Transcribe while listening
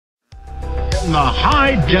in the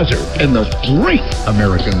high desert in the great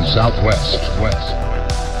American Southwest.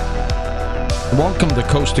 Welcome to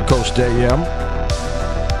Coast AM.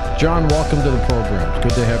 John, welcome to the program. It's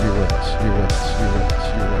good to have you with us. You're with us.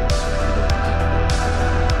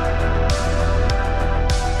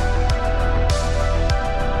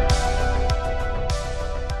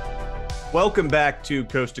 Welcome back to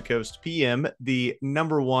Coast PM, the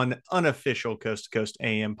number one unofficial Coast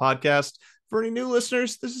AM podcast. For any new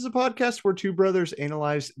listeners, this is a podcast where two brothers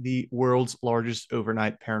analyze the world's largest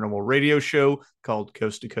overnight paranormal radio show called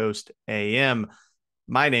Coast AM.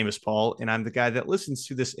 My name is Paul, and I'm the guy that listens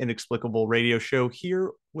to this inexplicable radio show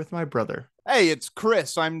here with my brother. Hey, it's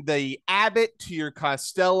Chris. I'm the Abbott to your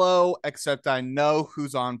Costello, except I know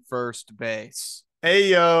who's on first base. Hey,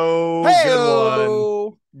 yo.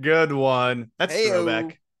 Hey-o. Good one. That's Hey-o.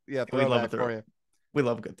 throwback. Yeah, We love a throwback for you. We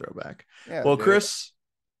love a good throwback. Yeah, well, dude. Chris,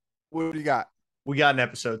 What do you got? we got an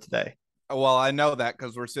episode today. Well, I know that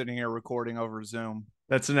because we're sitting here recording over Zoom.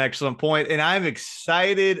 That's an excellent point, and I'm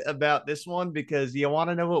excited about this one because you want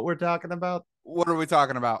to know what we're talking about? What are we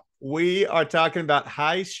talking about? We are talking about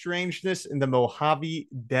high strangeness in the Mojave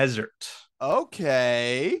Desert.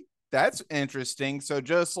 Okay, that's interesting. So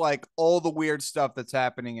just like all the weird stuff that's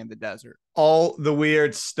happening in the desert. All the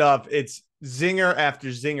weird stuff. It's zinger after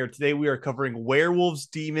zinger. Today we are covering werewolves,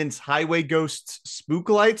 demons, highway ghosts, spook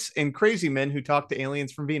lights, and crazy men who talk to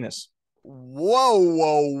aliens from Venus.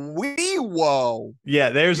 Whoa.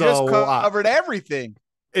 Yeah, there's You just a lot. covered everything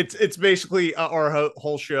It's basically our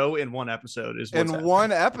whole show in one episode. in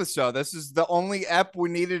one episode. This is the only ep we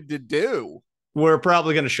needed to do. We're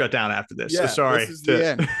probably going to shut down after this. So Yeah, sorry. this is the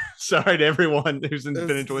end. Sorry to everyone who's been This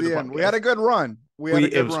enjoying is the the end. podcast. We had a good run.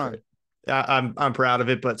 It was great. I'm proud of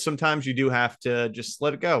it, but sometimes you do have to just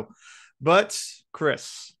let it go. But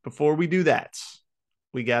Chris, before we do that,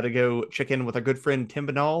 we got to go check in with our good friend Tim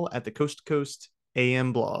Banal at the Coast to Coast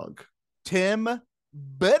AM blog. Tim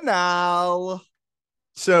Banal.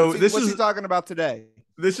 So What's he talking about today?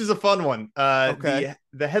 This is a fun one. Okay.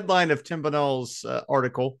 The headline of Tim Banal's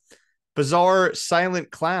article: Bizarre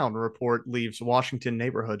silent clown report leaves Washington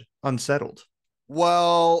neighborhood unsettled.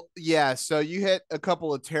 Well, yeah. So you hit a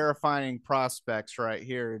couple of terrifying prospects right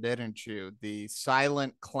here, didn't you? The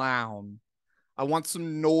silent clown. I want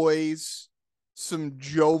some noise, some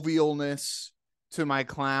jovialness to my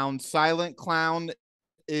clown. Silent clown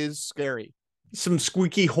is scary. Some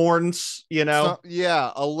squeaky horns, you know.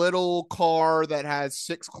 Yeah, a little car that has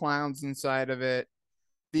 6 clowns inside of it.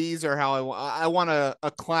 These are how I want a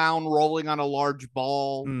clown rolling on a large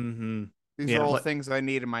ball. Mm-hmm. These are all things I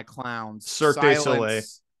need in my clowns. Cirque du Soleil.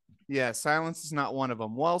 Yeah, silence is not one of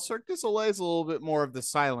them. Well, Cirque du Soleil is a little bit more of the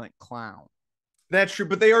silent clown. That's true,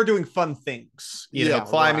 but they are doing fun things, you know,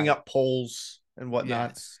 climbing up poles and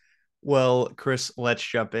whatnot. Yes. Well, Chris, let's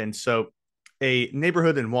jump in. So, a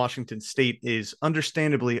neighborhood in Washington state is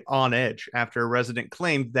understandably on edge after a resident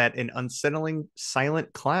claimed that an unsettling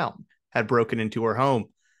silent clown had broken into her home.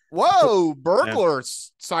 Whoa, burglar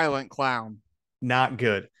silent clown. Not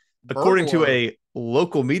good. Burglar. According to a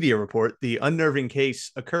local media report, the unnerving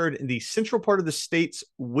case occurred in the central part of the state's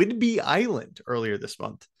Whidbey Island earlier this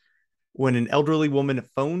month, when an elderly woman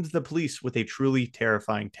phoned the police with a truly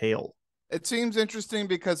terrifying tale. It seems interesting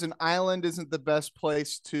because an island isn't the best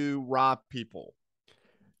place to rob people.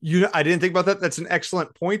 I didn't think about that. That's an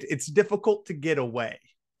excellent point. It's difficult to get away.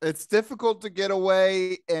 It's difficult to get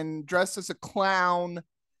away, and dressed as a clown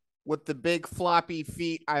with the big floppy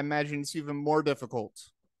feet, I imagine it's even more difficult.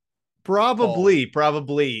 Probably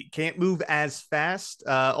can't move as fast.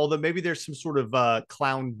 Although maybe there's some sort of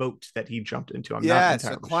clown boat that he jumped into. I'm not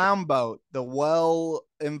entirely a clown boat. The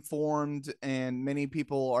well-informed and many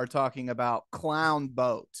people are talking about clown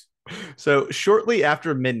boat. So shortly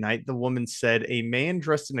after midnight, the woman said a man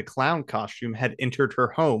dressed in a clown costume had entered her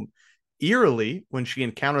home. Eerily, when she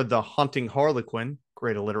encountered the haunting harlequin,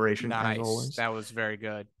 great alliteration as always. That was very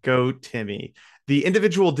good. Go Timmy. The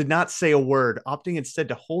individual did not say a word, opting instead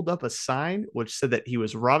to hold up a sign which said that he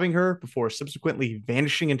was robbing her before subsequently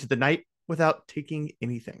vanishing into the night without taking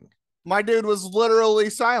anything. My dude was literally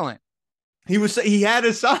silent. He had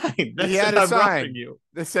a sign. He had a sign. You.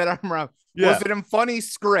 They said I'm robbing. Yeah. Was it in funny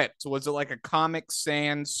script? Was it like a Comic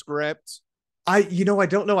Sans script? I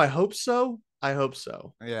don't know. I hope so.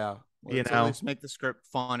 Yeah. Let's at least make the script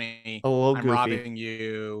funny. A little I'm goofy. robbing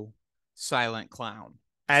you, silent clown.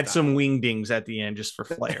 Add some wingdings at the end just for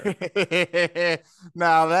flair.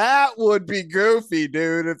 Now that would be goofy,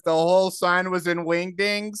 dude. If the whole sign was in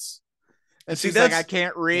wingdings, and she's like, I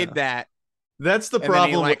can't read that. That's the and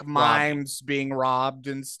problem. then he, like mimes being robbed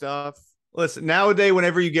and stuff. Listen, nowadays,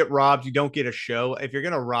 whenever you get robbed, you don't get a show. If you're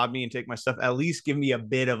gonna rob me and take my stuff, at least give me a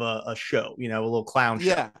bit of a show, a little clown show.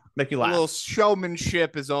 Yeah. Make me A little laugh.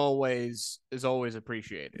 showmanship is always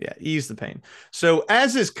appreciated. Yeah, ease the pain. So,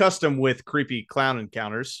 as is custom with creepy clown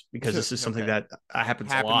encounters, because this is something Okay. that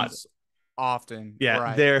happens a lot. Often. Yeah,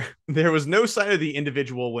 Right. there was no sign of the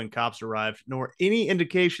individual when cops arrived, nor any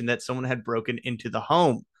indication that someone had broken into the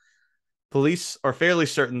home. Police are fairly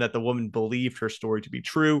certain that the woman believed her story to be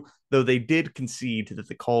true, though they did concede that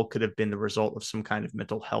the call could have been the result of some kind of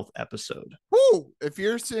mental health episode. Woo! If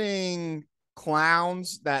you're seeing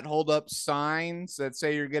clowns that hold up signs that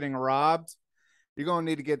say you're getting robbed, you're going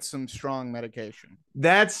to need to get some strong medication.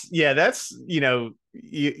 That's some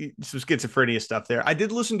schizophrenia stuff there. I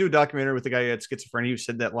did listen to a documentary with a guy who had schizophrenia who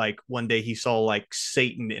said that like one day he saw like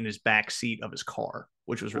Satan in his back seat of his car,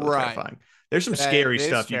 which was really terrifying. There's some scary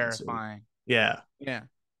stuff you can see. Yeah. Yeah.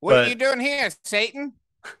 What are you doing here, Satan?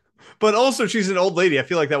 But also she's an old lady. I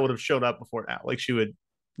feel like that would have showed up before now. Like she would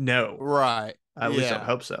know. Right. At least I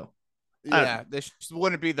hope so. Yeah, this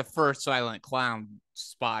wouldn't be the first silent clown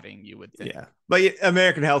spotting, you would think. Yeah, but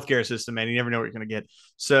American healthcare system, man, you never know what you're going to get.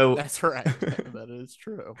 So that's right. That is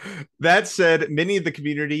true. That said, many of the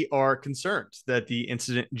community are concerned that the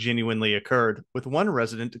incident genuinely occurred, with one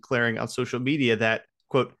resident declaring on social media that,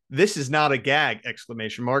 quote, "This is not a gag!"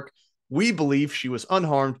 exclamation mark. "We believe she was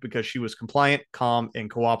unharmed because she was compliant, calm, and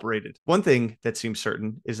cooperated." One thing that seems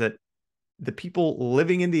certain is that the people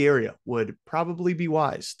living in the area would probably be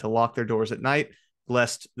wise to lock their doors at night,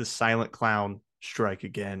 lest the silent clown strike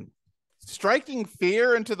again. Striking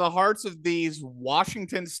fear into the hearts of these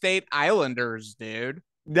Washington State Islanders, dude.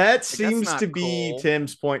 That seems to be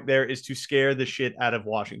Tim's point there, is to scare the shit out of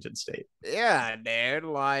Washington State. Yeah, dude.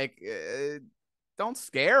 Like, don't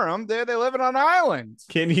scare them. They're living on islands.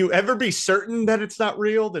 Can you ever be certain that it's not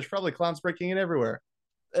real? There's probably clowns breaking in everywhere.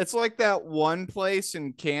 It's like that one place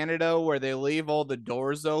in Canada where they leave all the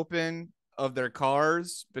doors open of their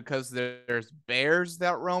cars because there's bears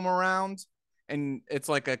that roam around. And it's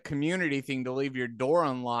like a community thing to leave your door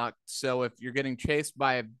unlocked. So if you're getting chased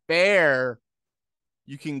by a bear,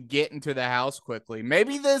 you can get into the house quickly.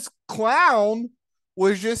 Maybe this clown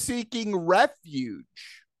was just seeking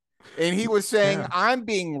refuge. And he was saying, I'm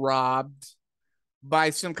being robbed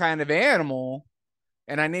by some kind of animal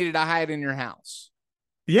and I needed to hide in your house.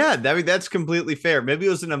 Yeah, I mean, that's completely fair. Maybe it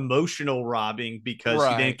was an emotional robbing because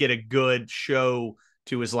he didn't get a good show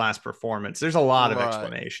to his last performance. There's a lot of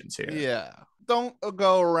explanations here. Yeah. Don't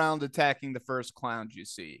go around attacking the first clowns you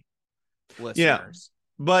see, listeners. Yeah.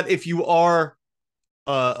 But if you are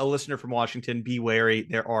a listener from Washington, be wary.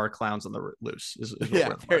 There are clowns on the loose.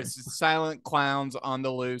 There's silent clowns on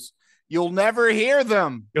the loose. You'll never hear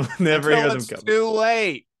them. You'll never hear them it's coming. Too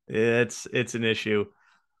late. It's an issue.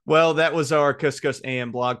 Well, that was our Coast to Coast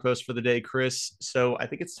AM blog post for the day, Chris. So I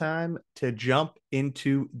think it's time to jump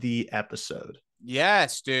into the episode.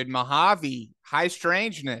 Yes, dude. Mojave, high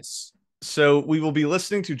strangeness. So we will be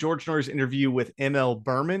listening to George Noory's interview with ML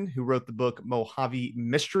Behrman, who wrote the book Mojave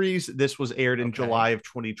Mysteries. This was aired in July of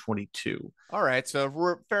 2022. All right, so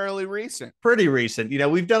we're fairly recent. Pretty recent.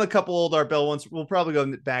 We've done a couple old Art Bell ones. We'll probably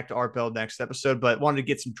go back to Art Bell next episode, but wanted to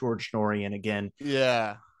get some George Noory in again.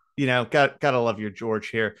 Yeah. Gotta love your George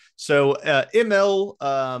here. So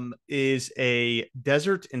ML is a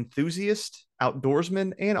desert enthusiast,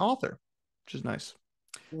 outdoorsman, and author, which is nice.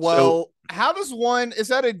 Well, how does is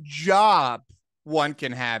that a job one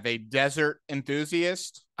can have, a desert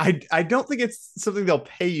enthusiast? I don't think it's something they'll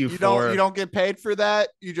pay you for. You don't get paid for that.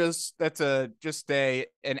 That's an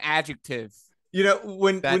adjective.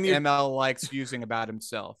 When ML likes using about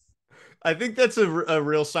himself. I think that's a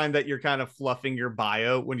real sign that you're kind of fluffing your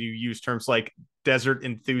bio when you use terms like desert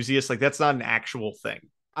enthusiast. Like that's not an actual thing.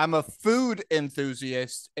 I'm a food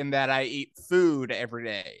enthusiast in that I eat food every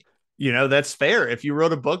day. That's fair. If you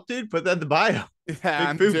wrote a book, dude, put that in the bio. Yeah,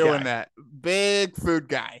 I'm doing that. Big food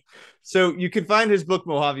guy. So you can find his book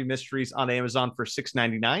Mojave Mysteries on Amazon for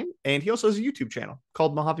 $6.99, and he also has a YouTube channel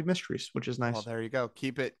called Mojave Mysteries, which is nice. Oh, there you go.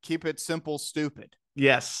 Keep it simple, stupid.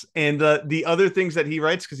 Yes, and the other things that he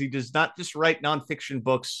writes, because he does not just write nonfiction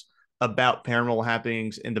books about paranormal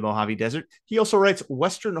happenings in the Mojave Desert, he also writes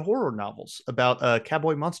Western horror novels about a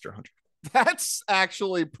cowboy monster hunter. That's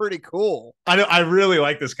actually pretty cool. I know. I really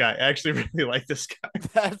like this guy. I actually really like this guy.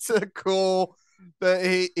 That's a cool.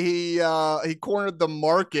 He cornered the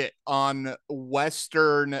market on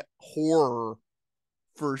Western horror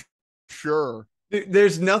for sure.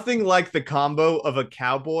 There's nothing like the combo of a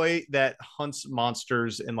cowboy that hunts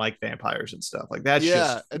monsters and like vampires and stuff. Like that's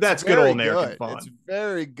that's good old American fun. It's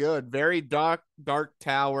very good. Very dark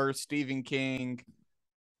Tower, Stephen King.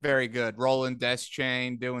 Very good. Rolling desk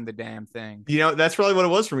chain, doing the damn thing. That's probably what it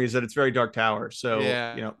was for me, is that it's very Dark Tower. So,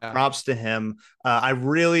 Yeah. props to him.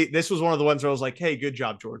 This was one of the ones where I was like, hey, good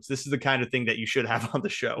job, George. This is the kind of thing that you should have on the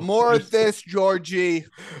show. More of this, Georgie.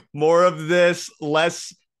 More of this,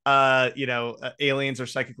 less, aliens are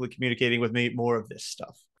psychically communicating with me. More of this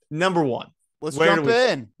stuff. Number one. Let's jump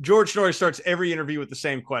in. George Noory starts every interview with the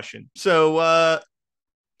same question. So,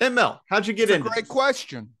 ML, how'd you get into this? Great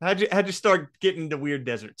question. How'd you start getting into weird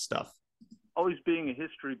desert stuff? Always being a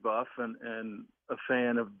history buff and a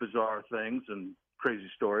fan of bizarre things and crazy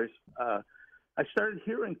stories, I started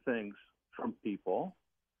hearing things from people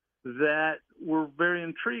that were very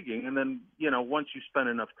intriguing. And then, once you spend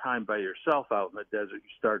enough time by yourself out in the desert, you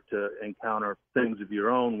start to encounter things of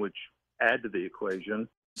your own, which add to the equation.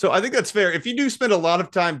 So I think that's fair. If you do spend a lot of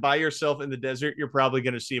time by yourself in the desert, you're probably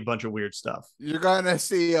going to see a bunch of weird stuff. You're going to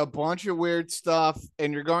see a bunch of weird stuff,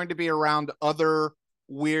 and you're going to be around other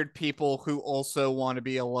weird people who also want to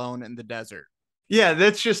be alone in the desert. Yeah,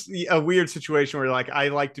 that's just a weird situation where I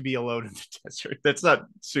like to be alone in the desert. That's not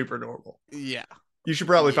super normal. Yeah. You should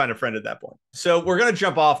probably find a friend at that point. So we're going to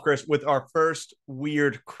jump off, Chris, with our first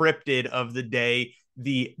weird cryptid of the day,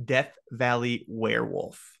 the Death Valley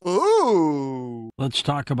Werewolf. Ooh. Let's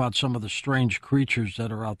talk about some of the strange creatures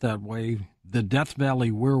that are out that way. The Death Valley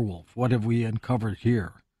Werewolf. What have we uncovered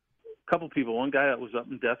here? A couple people. One guy that was up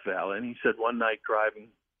in Death Valley, and he said one night driving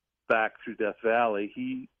back through Death Valley,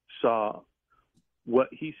 he saw what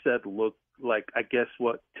he said looked like, I guess,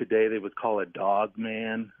 what today they would call a dog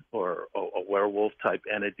man or a werewolf type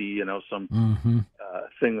entity, some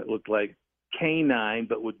thing that looked like canine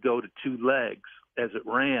but would go to two legs as it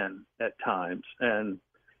ran at times. And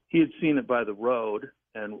he had seen it by the road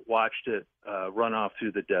and watched it run off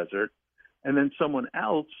through the desert. And then someone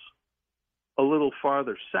else a little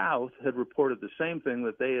farther south had reported the same thing,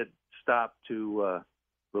 that they had stopped to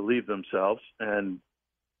relieve themselves and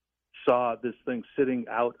saw this thing sitting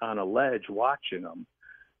out on a ledge watching them.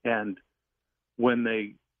 And when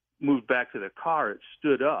they moved back to their car, it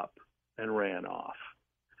stood up and ran off.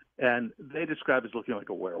 And they described it as looking like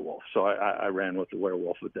a werewolf. So I ran with the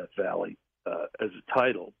Werewolf of Death Valley as a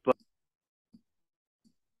title. But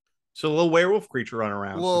so a little werewolf creature running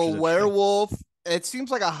around. Little werewolf. It seems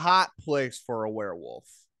like a hot place for a werewolf.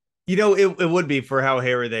 It would be for how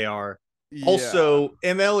hairy they are. Yeah. Also,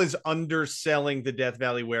 ML is underselling the Death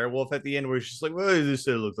Valley Werewolf at the end, where he's just like, well, this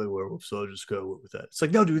said it looked like a werewolf, so I'll just go with that. It's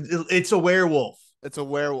like, no, dude, it's a werewolf. It's a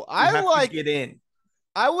werewolf. You have to get in.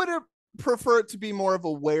 I would have prefer it to be more of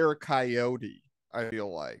a were-coyote, I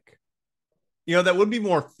feel like. That would be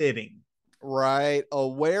more fitting. Right. A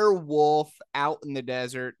werewolf out in the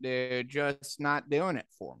desert, they're just not doing it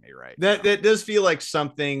for me right now. That does feel like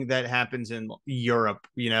something that happens in Europe,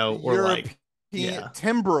 or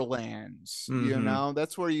timberlands,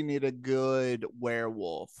 that's where you need a good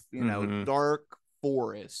werewolf, dark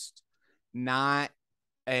forest, not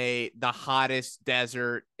the hottest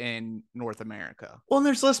desert in North America. Well, and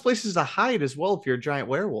there's less places to hide as well if you're a giant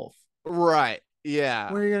werewolf. Right.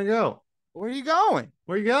 Yeah. Where are you going to go? Where are you going?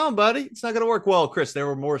 Where are you going, buddy? It's not going to work. Well, Chris, there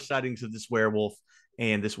were more sightings of this werewolf,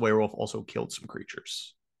 and this werewolf also killed some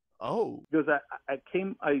creatures. Oh. Because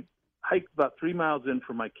I hiked about 3 miles in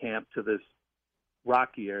from my camp to this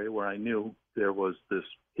rocky area where I knew there was this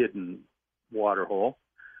hidden water hole.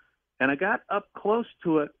 And I got up close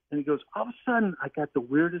to it, and he goes, all of a sudden, I got the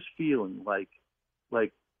weirdest feeling, like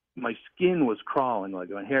my skin was crawling, like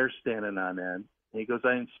my hair standing on end. And he goes,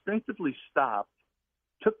 I instinctively stopped,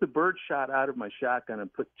 took the bird shot out of my shotgun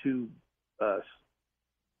and put 2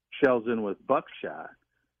 shells in with buckshot.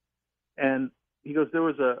 And he goes, there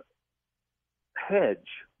was a hedge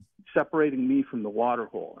separating me from the water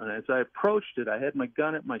hole. And as I approached it, I had my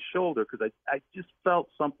gun at my shoulder because I just felt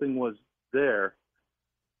something was there.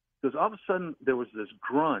 Because all of a sudden there was this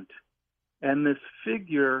grunt, and this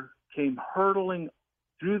figure came hurtling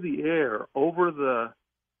through the air over the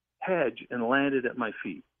hedge and landed at my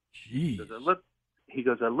feet. Jeez. He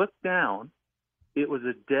goes, I looked down. It was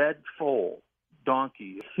a dead foal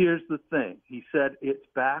donkey. Here's the thing. He said its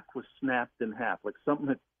back was snapped in half, like something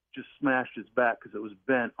had just smashed its back because it was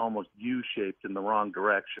bent almost U-shaped in the wrong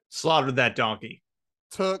direction. Slaughtered that donkey.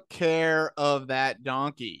 Took care of that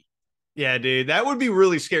donkey. Yeah, dude, that would be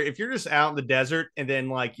really scary. If you're just out in the desert and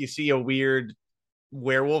then you see a weird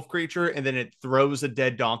werewolf creature and then it throws a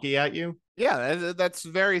dead donkey at you. Yeah, that's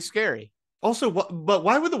very scary. Also, but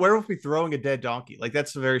why would the werewolf be throwing a dead donkey?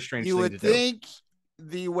 That's a very strange thing to do. You would think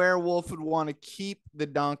the werewolf would want to keep the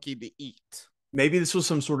donkey to eat. Maybe this was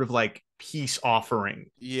some sort of peace offering.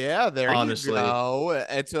 Yeah, there honestly. You go.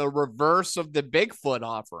 It's a reverse of the Bigfoot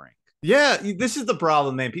offering. Yeah, this is the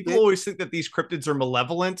problem, man. People always think that these cryptids are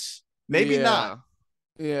malevolent. Maybe not.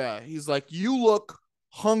 Yeah, he's like, you look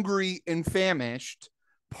hungry and famished.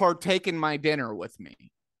 Partake in my dinner with me.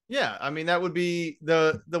 Yeah, I mean that would be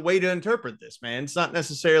the way to interpret this, man. It's not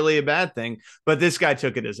necessarily a bad thing, but this guy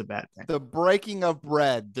took it as a bad thing. The breaking of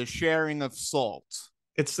bread, the sharing of salt.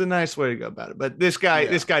 It's the nice way to go about it. But this guy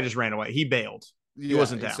just ran away. He bailed. He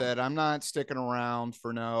wasn't down. He said, I'm not sticking around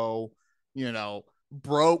for no,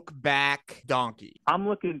 broke back donkey. I'm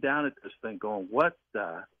looking down at this thing going, what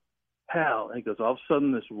the hell? And he goes, all of a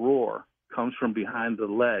sudden this roar comes from behind the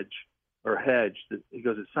ledge or hedge. He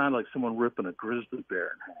goes, it sounded like someone ripping a grizzly bear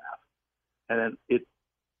in half. And then it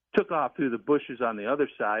took off through the bushes on the other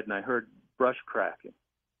side, and I heard brush cracking.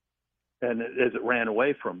 And as it ran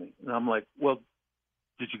away from me. And I'm like, well,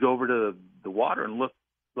 did you go over to the water and look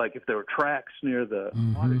like if there were tracks near the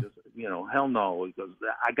water? He goes, hell no. He goes,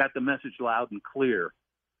 I got the message loud and clear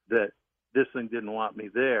that this thing didn't want me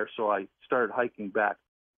there, so I started hiking back.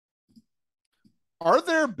 Are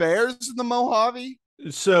there bears in the Mojave?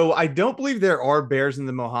 So I don't believe there are bears in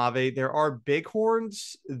the Mojave. There are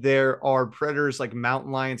bighorns. There are predators like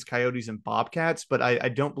mountain lions, coyotes, and bobcats, but I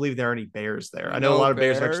don't believe there are any bears there. I know a lot of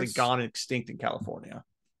bears have actually gone extinct in California.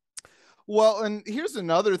 Well, and here's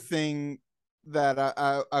another thing that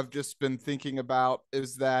I've just been thinking about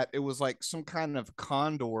is that it was like some kind of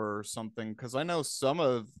condor or something, because I know some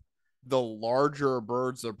of the larger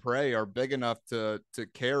birds of prey are big enough to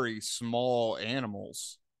carry small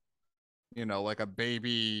animals. Like a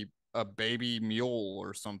baby mule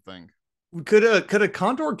or something. Could a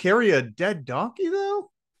condor carry a dead donkey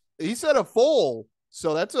though? He said a foal,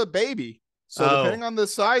 so that's a baby. So depending on the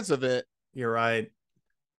size of it, you're right.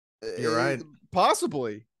 You're right.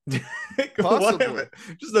 Possibly. Possibly.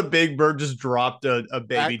 Just a big bird just dropped a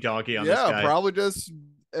baby donkey on this guy. Yeah, probably just,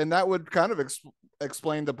 and that would kind of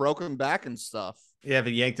explain the broken back and stuff. Yeah, if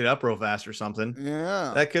it yanked it up real fast or something.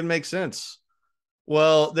 Yeah, that could make sense.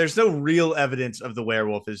 Well, there's no real evidence of the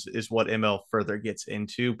werewolf is what ML further gets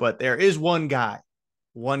into, but there is one guy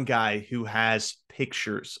who has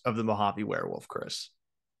pictures of the Mojave werewolf, Chris.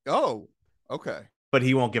 Oh, okay. But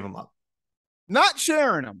he won't give them up. Not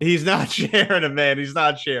sharing them. He's not sharing them, man. He's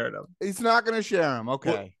not sharing them. He's not going to share them.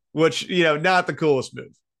 Okay. Which, not the coolest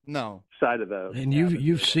move. No. Side of the. And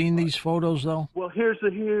you've seen these photos though? Well, here's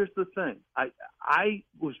the thing. I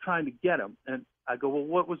was trying to get him, and I go, well,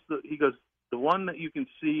 what was he goes, the one that you can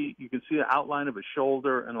see the outline of a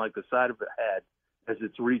shoulder and like the side of the head as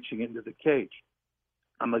it's reaching into the cage.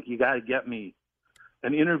 I'm like, you got to get me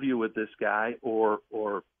an interview with this guy or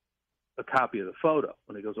a copy of the photo.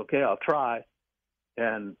 And he goes, okay, I'll try.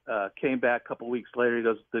 And came back a couple weeks later. He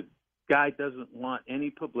goes, the guy doesn't want any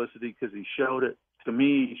publicity because he showed it to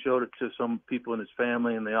me. He showed it to some people in his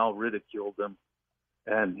family, and they all ridiculed him.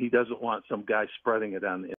 And he doesn't want some guy spreading it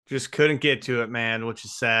on the. Just couldn't get to it, man, which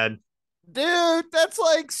is sad. Dude, that's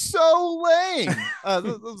like so lame.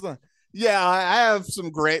 Yeah, I have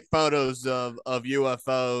some great photos of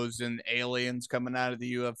UFOs and aliens coming out of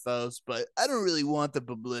the UFOs, but I don't really want the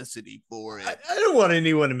publicity for it. I don't want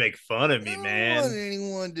anyone to make fun of me, man. I don't want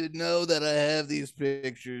anyone to know that I have these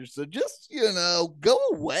pictures. So just, go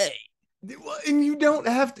away. And you don't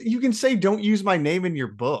have to, you can say, don't use my name in your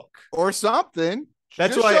book. Or something.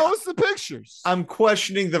 That's just why show us the pictures. I'm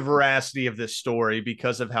questioning the veracity of this story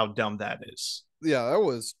because of how dumb that is. Yeah,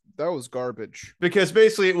 that was garbage. Because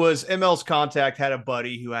basically it was ML's contact had a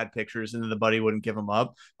buddy who had pictures, and then the buddy wouldn't give them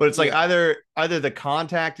up. But it's like either the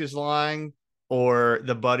contact is lying or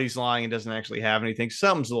the buddy's lying and doesn't actually have anything.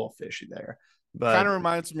 Something's a little fishy there. But kind of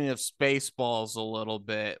reminds me of Spaceballs a little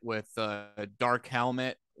bit with Dark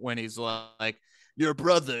Helmet when he's like, your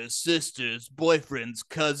brother's, sister's, boyfriend's,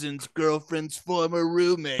 cousin's, girlfriend's, former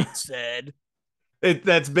roommate said.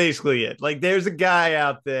 That's basically it. Like, there's a guy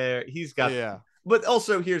out there. He's got. Yeah. But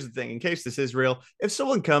also, here's the thing. In case this is real, if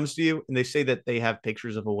someone comes to you and they say that they have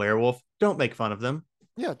pictures of a werewolf, don't make fun of them.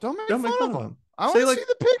 Yeah, don't make fun of them. I want to see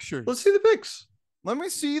the pictures. Let's see the pics. Let me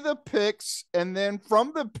see the pics, and then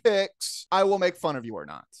from the pics, I will make fun of you or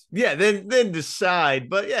not. Yeah, then decide.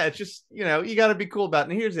 But yeah, it's just, you got to be cool about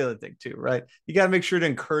it. And here's the other thing too, right? You got to make sure to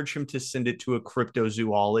encourage him to send it to a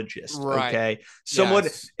cryptozoologist, right. Okay? Someone,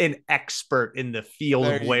 an expert in the field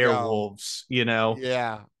of werewolves,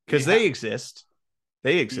 Yeah. Because they exist.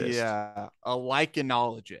 They exist. Yeah, a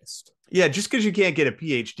lichenologist. Yeah, just because you can't get a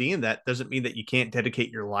PhD in that doesn't mean that you can't dedicate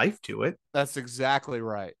your life to it. That's exactly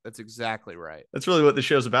right. That's really what the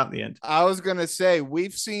show's about in the end. I was going to say,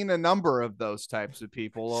 we've seen a number of those types of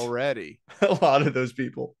people already. A lot of those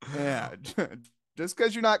people. Yeah. Just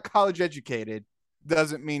because you're not college educated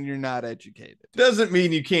doesn't mean you're not educated. Doesn't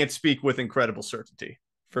mean you can't speak with incredible certainty.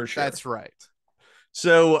 for sure. That's right.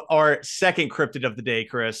 So our second cryptid of the day,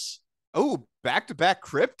 Chris. Oh, back-to-back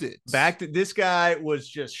cryptids. This guy was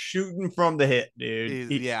just shooting from the hip,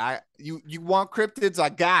 dude. You want cryptids? I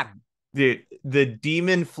got him. Dude, the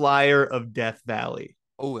Demon Flyer of Death Valley.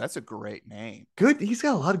 Oh, that's a great name. Good. He's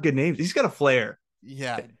got a lot of good names. He's got a flair.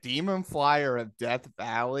 Yeah, Demon Flyer of Death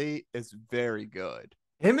Valley is very good.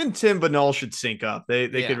 Him and Tim Banal should sync up. They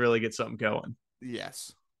could really get something going.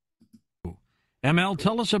 Yes. ML,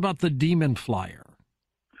 tell us about the Demon Flyer.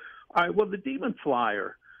 All right. Well, the Demon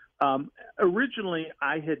Flyer. Originally,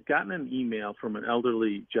 I had gotten an email from an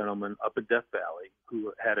elderly gentleman up in Death Valley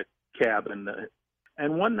who had a cabin.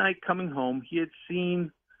 And one night coming home, he had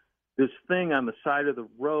seen this thing on the side of the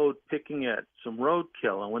road picking at some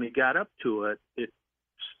roadkill. And when he got up to it, it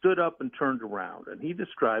stood up and turned around. And he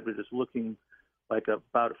described it as looking like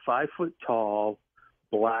about a 5-foot tall,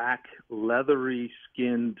 black, leathery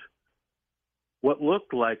skinned, what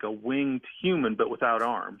looked like a winged human, but without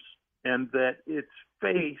arms. And that its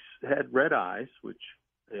face had red eyes, which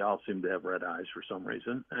they all seem to have red eyes for some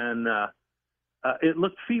reason. And it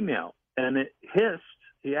looked female. And it hissed.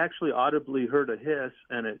 He actually audibly heard a hiss,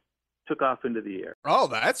 and it took off into the air. Oh,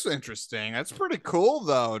 that's interesting. That's pretty cool,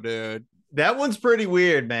 though, dude. That one's pretty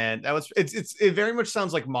weird, man. It very much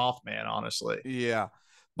sounds like Mothman, honestly. Yeah.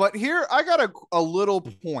 But here, I got a little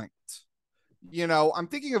point. You know, I'm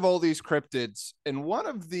thinking of all these cryptids, and one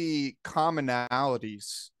of the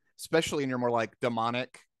commonalities, especially in your more like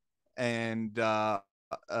demonic and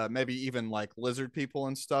maybe even like lizard people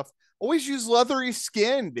and stuff, always use leathery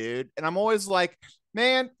skin, dude. And I'm always like,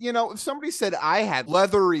 man, you know, if somebody said I had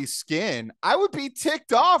leathery skin, I would be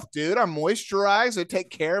ticked off, dude. I'm moisturized. I take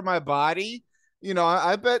care of my body. You know,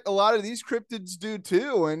 I bet a lot of these cryptids do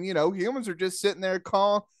too. And, you know, humans are just sitting there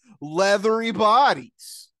calling leathery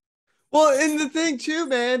bodies. Well, and the thing too,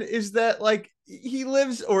 man, is that like he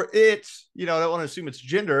lives, or it, you know, I don't want to assume it's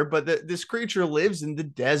gender, but this creature lives in the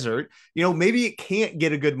desert. You know, maybe it can't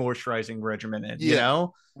get a good moisturizing regimen in, you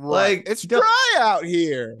know? Right. Like, it's dry out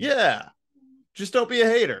here. Yeah. Just don't be a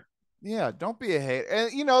hater. Yeah, don't be a hater.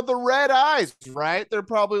 And, you know, the red eyes, right? They're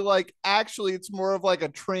probably like, actually, it's more of like a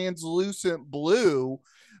translucent blue,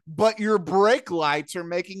 but your brake lights are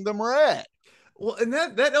making them red. Well, and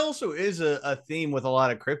that also is a theme with a lot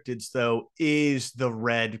of cryptids, though, is the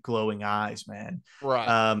red glowing eyes, man.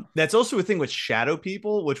 Right. That's also a thing with shadow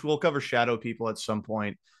people, which we'll cover shadow people at some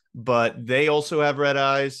point, but they also have red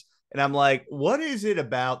eyes. And I'm like, what is it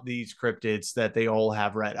about these cryptids that they all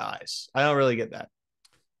have red eyes? I don't really get that.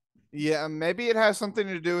 Yeah, maybe it has something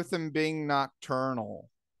to do with them being nocturnal.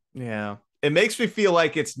 Yeah. It makes me feel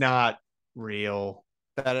like it's not real.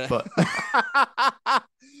 But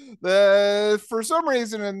for some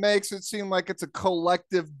reason it makes it seem like it's a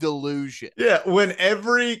collective delusion. Yeah, when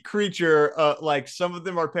every creature, like some of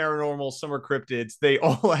them are paranormal, some are cryptids, they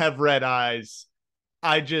all have red eyes.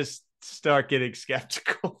 I just start getting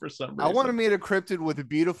skeptical for some reason. I want to meet a cryptid with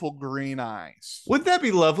beautiful green eyes. Wouldn't that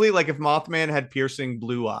be lovely? Like if Mothman had piercing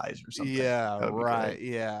blue eyes or something. Yeah, right.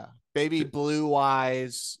 Yeah. Baby blue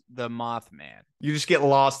eyes, the Mothman. You just get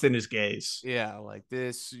lost in his gaze. Yeah, like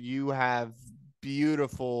this. You have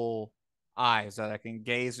beautiful eyes that I can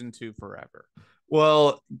gaze into forever.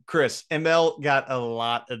 Well, Chris, ML got a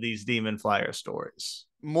lot of these Demon Flyer stories.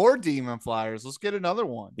 More Demon Flyers. Let's get another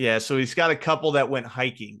one. Yeah, so he's got a couple that went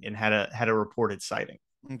hiking and had a reported sighting.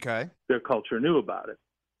 Okay. Their culture knew about it.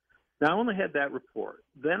 Now, I only had that report.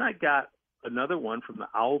 Then I got another one from the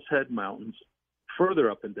Owl's Head Mountains,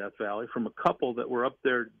 further up in Death Valley, from a couple that were up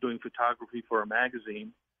there doing photography for a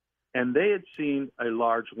magazine. And they had seen a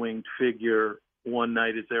large winged figure one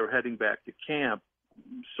night as they were heading back to camp,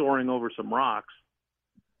 soaring over some rocks.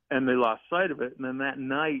 And they lost sight of it. And then that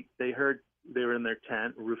night they were in their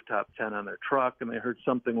tent, rooftop tent on their truck, and they heard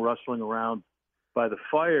something rustling around by the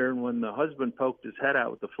fire. And when the husband poked his head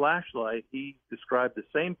out with the flashlight, he described the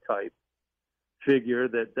same type figure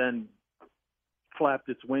that then flapped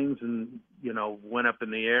its wings and, you know, went up in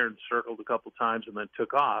the air and circled a couple times and then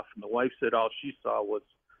took off. And the wife said all she saw was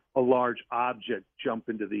a large object jump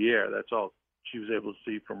into the air. That's all she was able to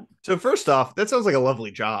see from. So first off, that sounds like a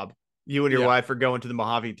lovely job. You and your wife are going to the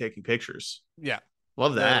Mojave and taking pictures. Yeah.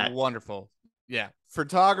 Love that. They're wonderful. Yeah.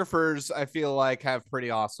 Photographers, I feel like, have pretty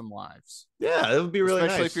awesome lives. Yeah, it would be really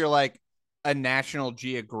Especially nice. if you're like a National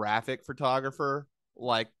Geographic photographer.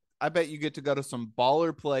 Like, I bet you get to go to some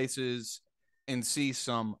baller places and see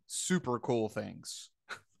some super cool things.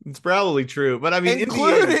 It's probably true, but I mean,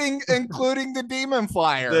 including the Demon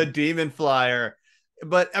Flyer. The Demon Flyer.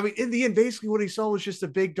 But I mean, in the end, basically what he saw was just a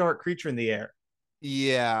big dark creature in the air.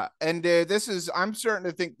 Yeah, and I'm starting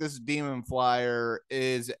to think this demon flyer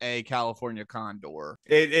is a California condor.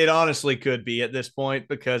 It honestly could be at this point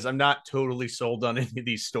because I'm not totally sold on any of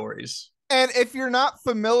these stories. And if you're not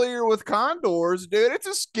familiar with condors, dude, it's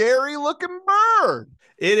a scary looking bird.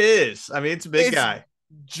 It is. I mean, it's a big guy.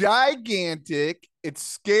 Gigantic. It's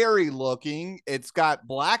scary looking. It's got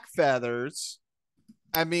black feathers.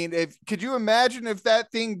 I mean, could you imagine if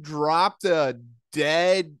that thing dropped a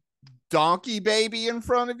dead donkey baby in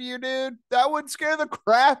front of you, dude? That would scare the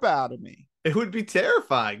crap out of me. It would be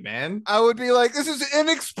terrifying, man. I would be like, this is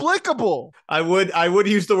inexplicable. I would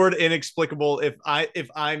use the word inexplicable if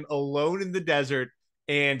I'm alone in the desert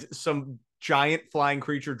and some giant flying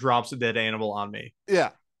creature drops a dead animal on me. Yeah.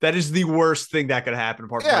 That is the worst thing that could happen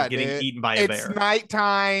apart from getting eaten by a bear. It's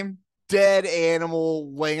nighttime, dead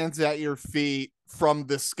animal lands at your feet from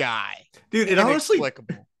the sky. Dude, it honestly,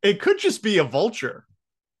 it could just be a vulture.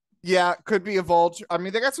 Yeah, could be a vulture. I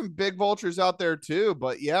mean, they got some big vultures out there too,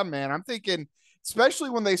 but yeah, man, I'm thinking, especially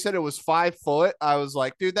when they said it was 5 foot, I was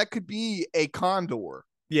like, dude, that could be a condor.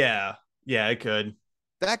 Yeah, it could.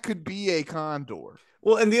 That could be a condor.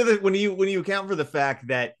 Well, and the other, when you account for the fact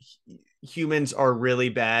that humans are really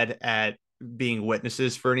bad at being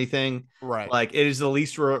witnesses for anything, right? Like it is the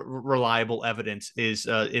least reliable evidence is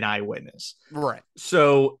an eyewitness, right?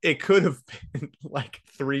 So it could have been like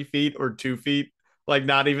 3 feet or 2 feet, like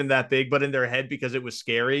not even that big, but in their head, because it was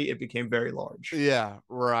scary, it became very large. Yeah,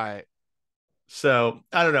 right. So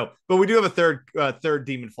I don't know, but we do have a third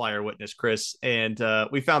demon flyer witness, Chris, and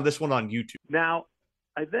we found this one on YouTube. Now,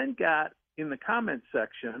 I then got in the comment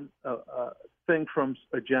section a thing from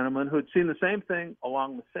a gentleman who had seen the same thing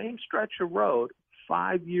along the same stretch of road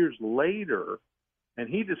 5 years later, and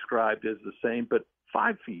he described it as the same, but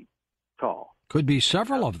 5 feet tall. Could be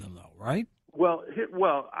several of them, though, right? Well,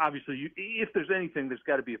 obviously, if there's anything, there's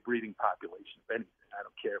got to be a breeding population of anything. I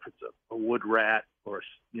don't care if it's a wood rat or,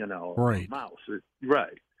 right. a mouse.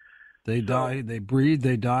 Right. They die, they breed,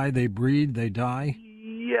 they die, they breed, they die.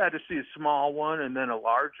 Yeah, to see a small one and then a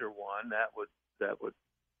larger one, that would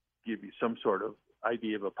give you some sort of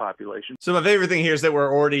idea of a population. So my favorite thing here is that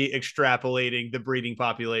we're already extrapolating the breeding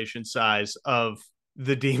population size of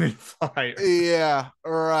the demon flyer. Yeah,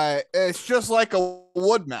 right. It's just like a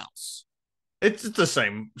wood mouse. It's the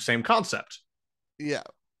same concept. Yeah.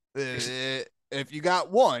 If you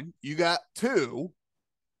got one, you got two,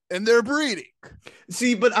 and they're breeding.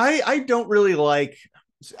 See, but I don't really like.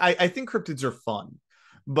 I think cryptids are fun,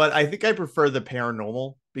 but I think I prefer the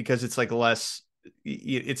paranormal because it's like less.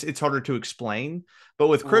 It's harder to explain. But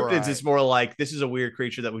with cryptids, It's more like this is a weird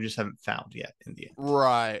creature that we just haven't found yet in the end.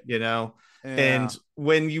 Right. Yeah. And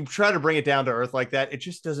when you try to bring it down to earth like that, it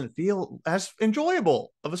just doesn't feel as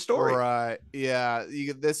enjoyable of a story. Right. Yeah.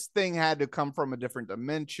 This thing had to come from a different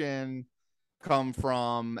dimension, come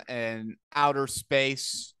from an outer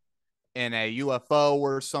space in a UFO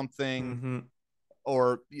or something,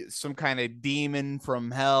 or some kind of demon from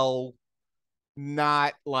hell,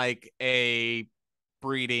 not like a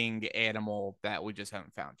breeding animal that we just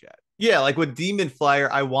haven't found yet. Yeah, like with demon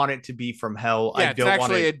flyer, I want it to be from hell. Yeah, I don't it's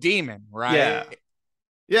actually want a demon, right?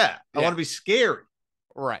 Yeah. I want to be scary.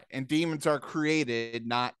 Right. And demons are created,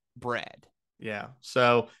 not bred. Yeah.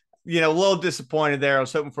 So, a little disappointed there. I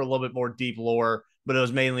was hoping for a little bit more deep lore, but it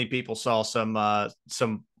was mainly people saw some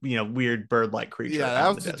weird bird-like creature. Yeah,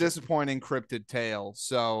 that was a disappointing cryptid tale.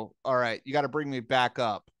 So, all right, you got to bring me back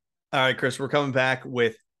up. All right, Chris, we're coming back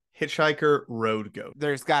with Hitchhiker Road Goat.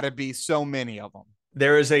 There's got to be so many of them.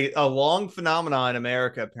 There is a long phenomenon in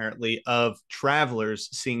America, apparently, of travelers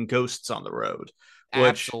seeing ghosts on the road.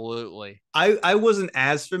 Absolutely. I wasn't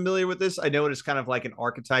as familiar with this. I know it is kind of like an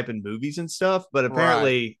archetype in movies and stuff, but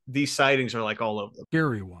apparently these sightings are like all over them.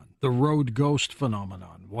 Scary one. The road ghost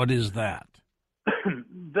phenomenon. What is that?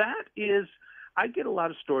 That is, I get a lot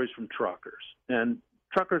of stories from truckers. And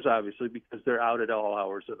truckers, obviously, because they're out at all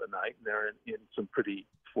hours of the night, and they're in some pretty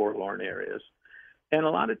forlorn areas. And a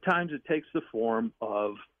lot of times it takes the form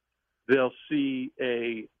of they'll see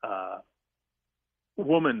a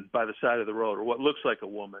woman by the side of the road, or what looks like a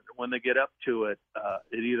woman. When they get up to it,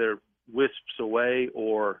 it either wisps away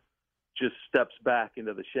or just steps back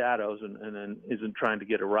into the shadows and then isn't trying to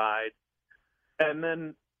get a ride. And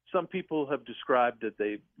then some people have described that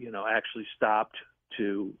they, actually stopped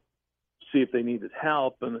to see if they needed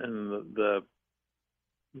help, and the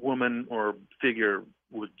woman or figure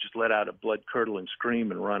would just let out a blood-curdling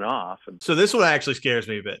scream and run off. And so this one actually scares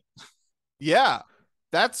me a bit. Yeah,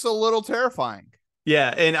 that's a little terrifying.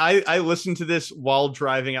 Yeah, and I listened to this while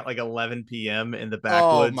driving at like 11 p.m. in the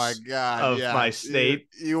Oh my backwoods God. of Yeah. my state.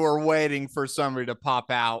 You were waiting for somebody to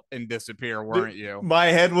pop out and disappear, weren't you? My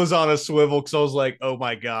head was on a swivel because I was like, "Oh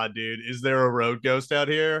my god, dude, is there a road ghost out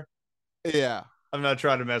here?" Yeah. I'm not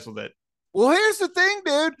trying to mess with it. Well, here's the thing,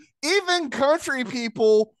 dude. Even country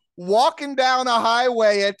people walking down a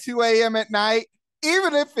highway at 2 a.m. at night,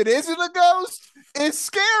 even if it isn't a ghost, is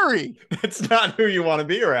scary. That's not who you want to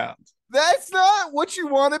be around. That's not what you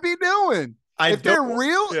want to be doing. If they're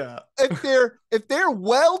real, yeah. if they're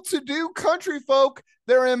well-to-do country folk,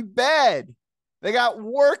 they're in bed. They got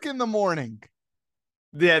work in the morning.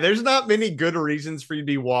 Yeah, there's not many good reasons for you to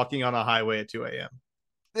be walking on a highway at 2 a.m.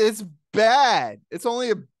 It's bad. It's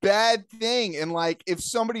only a bad thing. And like, if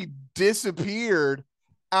somebody disappeared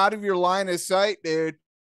out of your line of sight, dude,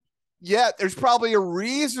 yeah, there's probably a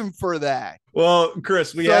reason for that. Well,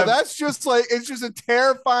 Chris, that's just like, it's just a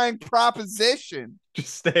terrifying proposition.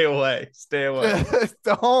 Just stay away. Stay away.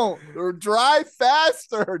 Don't, or drive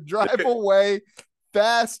faster. Drive away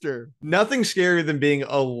faster. Nothing scarier than being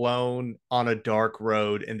alone on a dark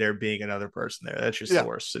road and there being another person there. That's just the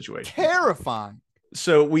worst situation. Terrifying.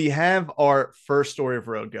 So we have our first story of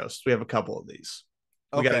road ghosts. We have a couple of these.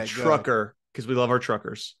 We got a trucker because we love our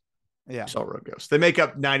truckers. Yeah. Saw road ghosts. They make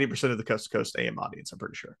up 90% of the Coast to Coast AM audience, I'm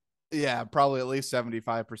pretty sure. Yeah, probably at least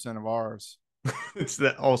 75% of ours. It's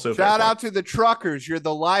that also. Shout out to the truckers. You're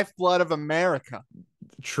the lifeblood of America.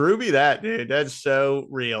 True be that, dude. That's so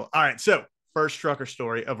real. All right. So first trucker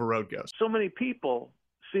story of a road ghost. So many people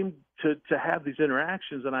seem to have these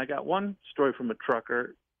interactions. And I got one story from a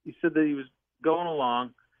trucker. He said that he was going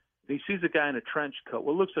along and he sees a guy in a trench coat.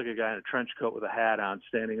 Well, it looks like a guy in a trench coat with a hat on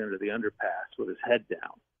standing under the underpass with his head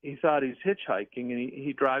down. He thought he's hitchhiking and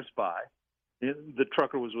he drives by. The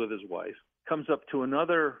trucker was with his wife, comes up to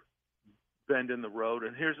another bend in the road,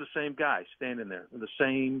 and here's the same guy standing there in the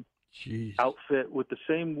same outfit with the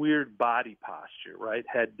same weird body posture, right?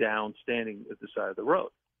 Head down, standing at the side of the road.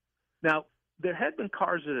 Now, there had been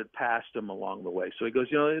cars that had passed him along the way. So he goes,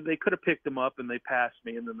 they could have picked him up and they passed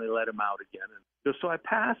me and then they let him out again. And he goes, so I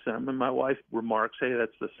pass him and my wife remarks, hey,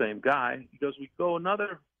 that's the same guy. He goes, we go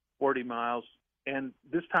another 40 miles. And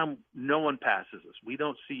this time, no one passes us. We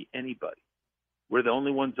don't see anybody. We're the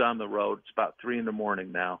only ones on the road. It's about 3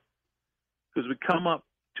 a.m. now. Because we come up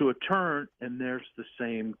to a turn, and there's the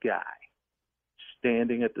same guy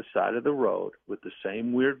standing at the side of the road with the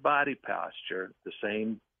same weird body posture, the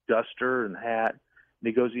same duster and hat. And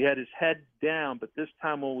he goes, he had his head down, but this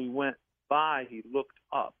time when we went by, he looked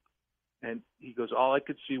up. And he goes, all I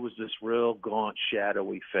could see was this real gaunt,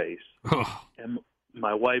 shadowy face. And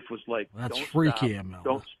my wife was like, that's don't freaky, stop, ML.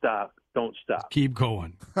 Don't stop. Don't stop. Keep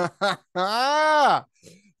going. That's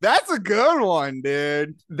a good one,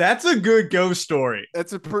 dude. That's a good ghost story.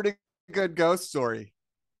 That's a pretty good ghost story.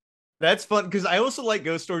 That's fun because I also like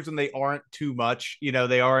ghost stories when they aren't too much.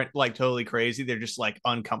 They aren't like totally crazy. They're just like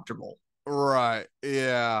uncomfortable. Right.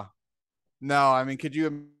 Yeah. No, I mean, could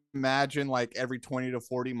you imagine like every 20 to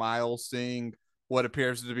 40 miles seeing what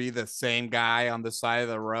appears to be the same guy on the side of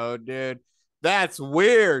the road, dude? That's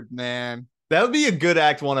weird, man. That would be a good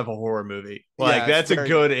act one of a horror movie. Like, that's a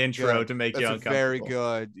good intro to make you uncomfortable. Very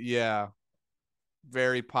good. Yeah.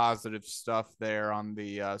 Very positive stuff there on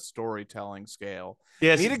the storytelling scale.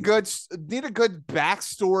 Yes. Need a good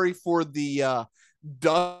backstory for the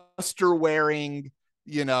duster wearing,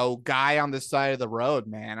 guy on the side of the road,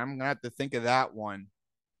 man. I'm gonna have to think of that one.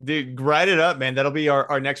 Dude, write it up, man. That'll be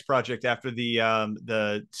our next project after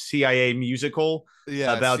the CIA musical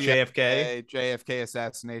about JFK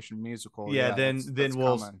assassination musical. Yeah, then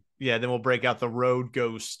we'll break out the road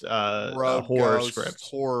ghost horror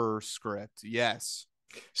script. Yes.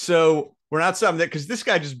 So we're not stopping there because this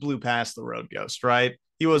guy just blew past the road ghost, right?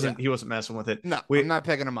 He wasn't messing with it. No, I'm not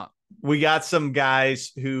picking him up. We got some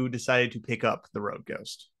guys who decided to pick up the road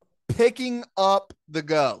ghost. Picking up the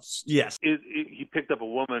ghost. Yes. He picked up a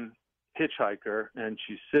woman hitchhiker and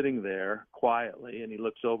she's sitting there quietly and he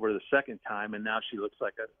looks over the second time and now she looks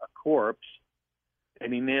like a corpse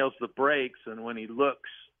and he nails the brakes and when he looks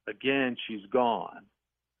again she's gone.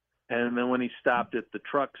 And then when he stopped at the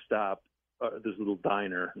truck stop, this little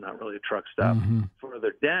diner, not really a truck stop,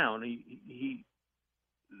 further down,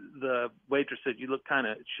 the waitress said, you look kind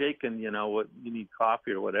of shaken, what you need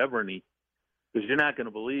coffee or whatever, and he because you're not going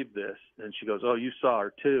to believe this. And she goes, oh, you saw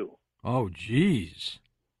her too. Oh, geez.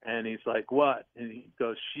 And he's like, what? And he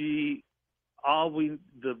goes, the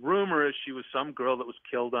rumor is she was some girl that was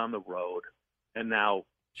killed on the road. And now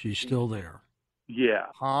she's still there. Yeah.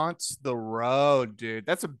 Haunts the road, dude.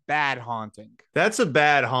 That's a bad haunting. That's a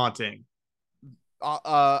bad haunting.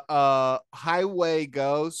 Highway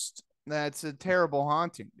ghost That's a terrible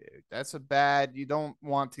haunting, dude. That's a bad. You don't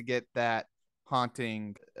want to get that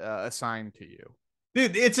haunting assigned to you.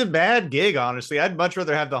 Dude, it's a bad gig, honestly. I'd much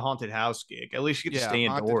rather have the haunted house gig. At least you get to stay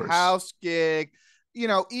Haunted indoors. house gig.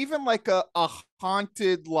 Even like a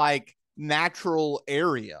haunted like natural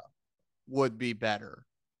area would be better.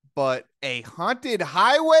 But a haunted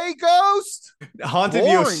highway ghost? Haunted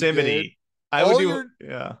Boring, Yosemite. dude. I would do,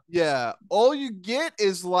 yeah. Yeah. All you get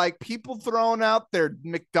is like people throwing out their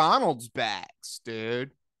McDonald's bags,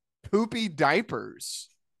 dude. Poopy diapers.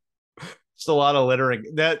 It's a lot of littering.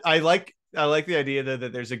 That I like the idea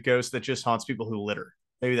that there's a ghost that just haunts people who litter.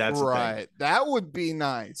 Maybe that's right. That would be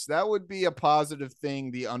nice. That would be a positive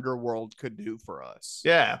thing the underworld could do for us.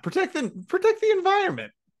 Yeah, protect the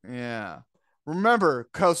environment. Yeah. Remember,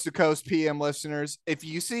 Coast to Coast PM listeners, if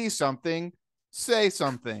you see something, say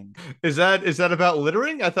something. Is that about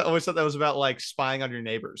littering? I always thought that was about like spying on your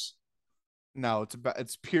neighbors. No,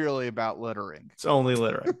 it's purely about littering. It's only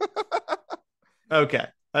littering. Okay.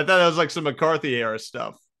 I thought that was like some McCarthy era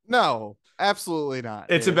stuff. No, absolutely not.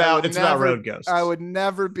 It's about road ghosts. I would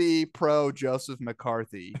never be pro Joseph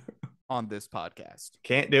McCarthy on this podcast.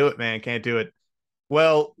 Can't do it, man. Can't do it.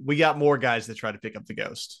 Well, we got more guys that try to pick up the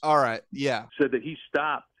ghost. All right. Yeah. Said that he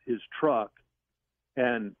stopped his truck,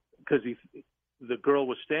 and because the girl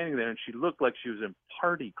was standing there and she looked like she was in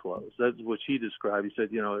party clothes. That's what she described. He said,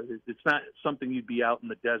 it's not something you'd be out in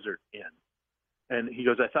the desert in. And he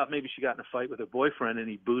goes, I thought maybe she got in a fight with her boyfriend and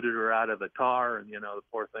he booted her out of the car, and, the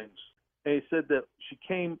poor things. And he said that she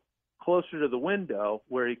came closer to the window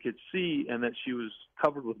where he could see and that she was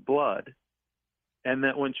covered with blood. And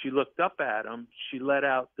that when she looked up at him, she let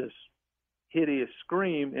out this hideous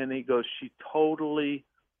scream. And he goes, she totally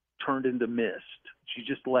turned into mist. She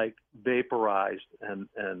just like vaporized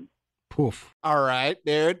and poof. All right,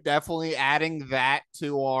 dude. Definitely adding that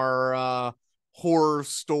to our horror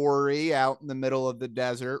story out in the middle of the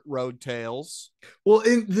desert, Road Tales. Well,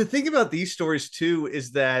 and the thing about these stories too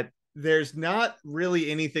is that there's not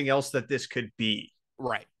really anything else that this could be.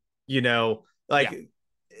 Right.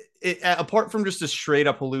 Apart from just a straight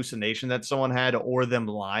up hallucination that someone had or them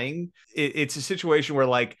lying, it's a situation where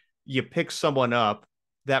like you pick someone up,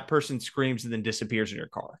 that person screams and then disappears in your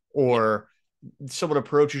car, or someone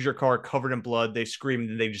approaches your car covered in blood, they scream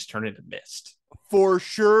and then they just turn into mist. For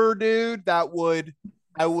sure, dude. I would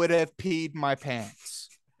have peed my pants.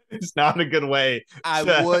 It's not a good way.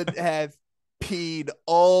 I would have peed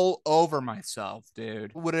all over myself,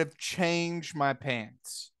 dude. Would have changed my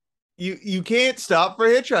pants. You can't stop for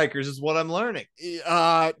hitchhikers is what I'm learning.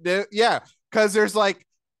 Dude, yeah, because there's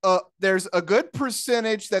a good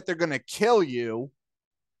percentage that they're gonna kill you,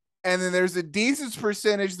 and then there's a decent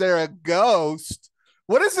percentage they're a ghost.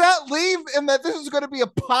 What does that leave in that this is going to be a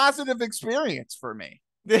positive experience for me?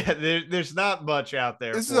 Yeah, there's not much out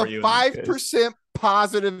there. This is a 5%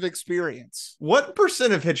 positive experience. What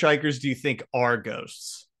percent of hitchhikers do you think are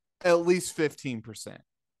ghosts? At least 15%.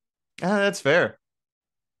 That's fair.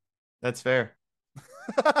 That's fair.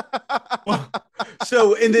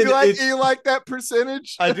 So, and then you like that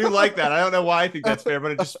percentage? I do like that. I don't know why I think that's fair,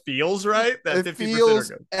 but it just feels right. That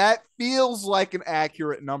 50% it feels like an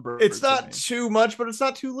accurate number. It's not too much, but it's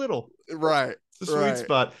not too little. Right. It's a sweet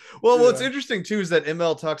spot. Well, what's interesting too is that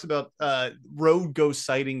ML talks about road ghost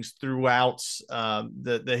sightings throughout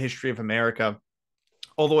the history of America,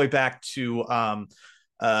 all the way back to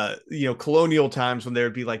colonial times when there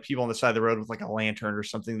would be like people on the side of the road with like a lantern or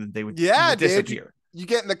something that they would disappear. You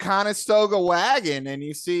get in the Conestoga wagon and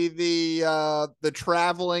you see the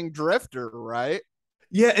traveling drifter, right?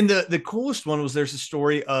 Yeah, and the coolest one was there's a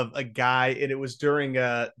story of a guy, and it was during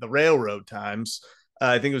the railroad times.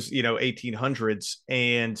 I think it was 1800s,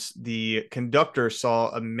 and the conductor saw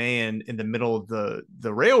a man in the middle of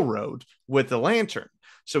the railroad with a lantern.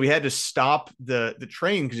 So he had to stop the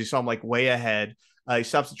train because he saw him like way ahead. He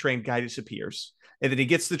stops the train, guy disappears. And then he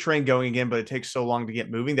gets the train going again, but it takes so long to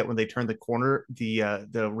get moving that when they turned the corner,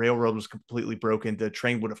 the railroad was completely broken. The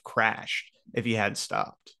train would have crashed if he hadn't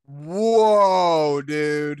stopped. Whoa,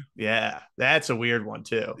 dude. Yeah, that's a weird one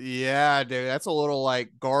too. Yeah, dude. That's a little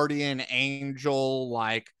like guardian angel,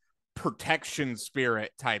 like protection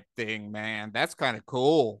spirit type thing, man. That's kind of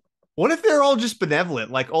cool. What if they're all just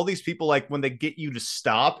benevolent? Like all these people, like when they get you to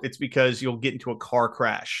stop, it's because you'll get into a car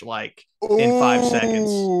crash like in 5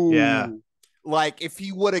 seconds. Yeah. Like if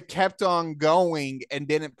he would have kept on going and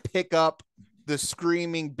didn't pick up the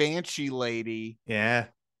screaming banshee lady. Yeah.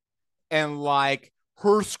 And like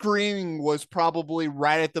her screaming was probably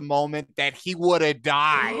right at the moment that he would have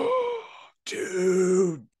died.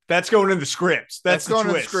 Dude. That's going in the script. That's going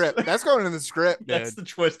in the script. That's going in the script, dude. That's the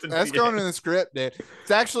twist. That's going in the script, dude.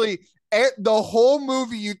 It's actually the whole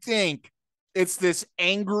movie, you think it's this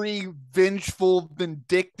angry, vengeful,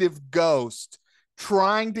 vindictive ghost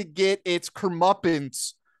trying to get its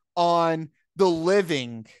comeuppance on the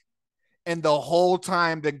living. And the whole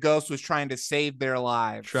time the ghost was trying to save their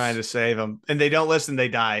lives. Trying to save them. And they don't listen. They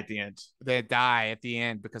die at the end. They die at the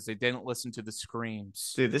end because they didn't listen to the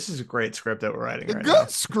screams. Dude, this is a great script that we're writing right good now.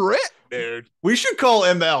 Script, dude. We should call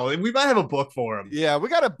ML. We might have a book for him. Yeah, we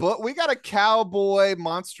got a book. We got a cowboy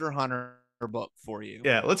monster hunter book for you.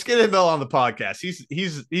 Yeah, let's get ML on the podcast.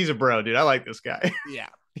 He's a bro, dude. I like this guy. Yeah.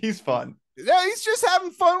 He's fun. Yeah, he's just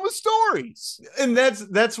having fun with stories. And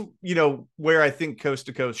that's where I think Coast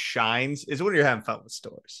to Coast shines is when you're having fun with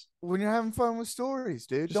stories. When you're having fun with stories,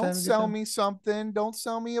 dude. Just Don't sell me something. Don't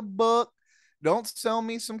sell me a book. Don't sell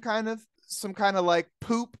me some kind of like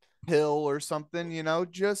poop pill or something,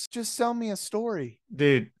 just sell me a story.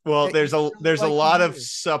 Dude, well, there's a lot of here.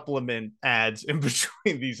 Supplement ads in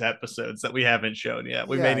between these episodes that we haven't shown yet.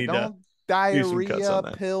 We may need to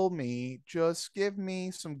diarrhea pill me, just give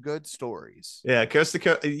me some good stories. Yeah, Coast to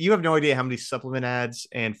Coast. You have no idea how many supplement ads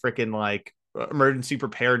and freaking like emergency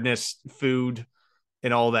preparedness food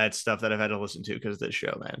and all that stuff that I've had to listen to because of this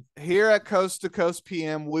show, man. Here at Coast to Coast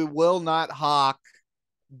PM, we will not hawk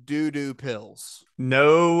doo-doo pills.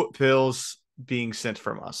 No pills being sent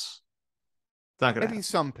from us. It's not gonna maybe happen.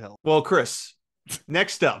 Some pill. Well, Chris,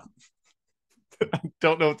 next up. I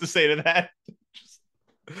don't know what to say to that.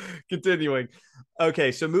 Continuing.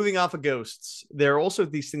 Okay, so moving off of ghosts, there are also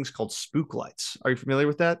these things called spook lights. Are you familiar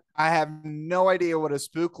with that? I have no idea what a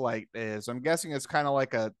spook light is. I'm guessing it's kind of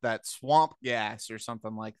like that swamp gas or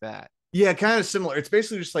something like that. Yeah, kind of similar. It's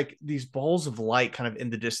basically just like these balls of light kind of in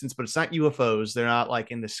the distance, but it's not UFOs. They're not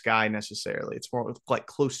like in the sky necessarily. It's more like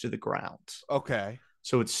close to the ground. Okay.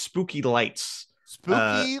 So it's spooky lights.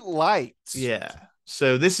 Spooky lights. Yeah.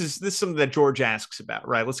 So this is something that George asks about,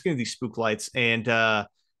 right? Let's get into these spook lights. And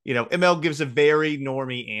ML gives a very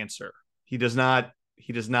normie answer. He does not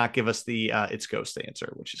give us the it's ghost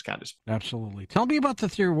answer, which is kind of absolutely. Tell me about the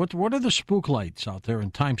theory. What are the spook lights out there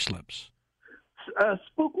in time slips?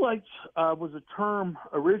 Spook lights was a term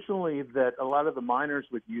originally that a lot of the miners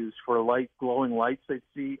would use for glowing lights they'd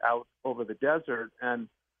see out over the desert. And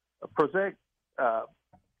a prosaic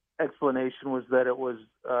explanation was that it was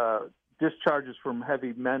discharges from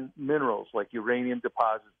heavy minerals like uranium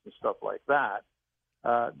deposits and stuff like that.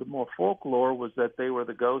 The more folklore was that they were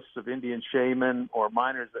the ghosts of Indian shaman or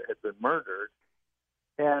miners that had been murdered.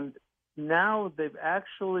 And now they've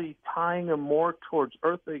actually tying them more towards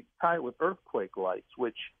they tie it with earthquake lights,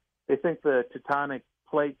 which they think the tectonic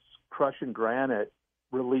plates crushing granite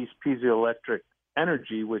release piezoelectric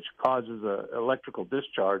energy, which causes an electrical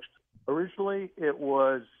discharge. Originally, it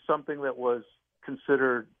was something that was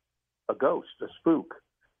considered a ghost, a spook.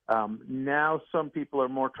 Now some people are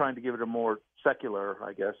more trying to give it a more secular,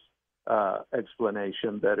 I guess,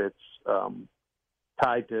 explanation that it's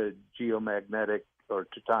tied to geomagnetic or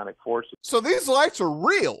tectonic forces. So these lights are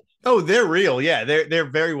real. Oh, they're real. Yeah, they're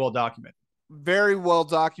very well documented. Very well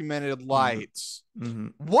documented lights. Mm-hmm.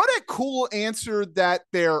 What a cool answer that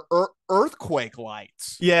they're earthquake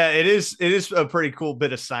lights. Yeah, it is a pretty cool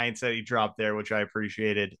bit of science that he dropped there, which I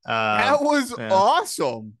appreciated. That was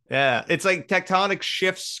awesome. Yeah, it's like tectonic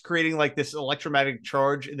shifts creating like this electromagnetic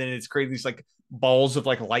charge, and then it's creating these like balls of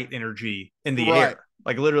like light energy in the air,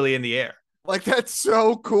 like literally in the air. Like, that's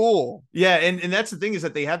so cool. Yeah, and that's the thing is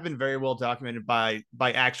that they have been very well documented by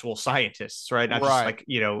actual scientists, right? Not just like,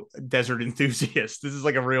 desert enthusiasts. This is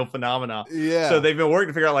like a real phenomenon. Yeah. So they've been working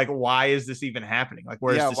to figure out like, why is this even happening? Like,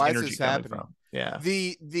 where is this energy coming from? Yeah.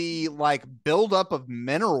 The like buildup of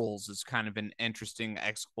minerals is kind of an interesting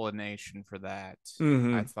explanation for that.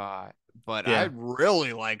 Mm-hmm. I thought, but I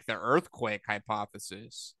really like the earthquake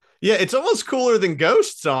hypothesis. Yeah, it's almost cooler than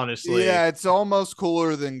ghosts, honestly. Yeah, it's almost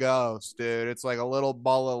cooler than ghosts, dude. It's like a little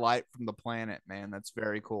ball of light from the planet, man. That's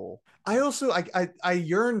very cool. I also I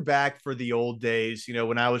yearn back for the old days,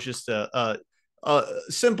 when I was just a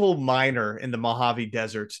simple miner in the Mojave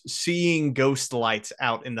Desert, seeing ghost lights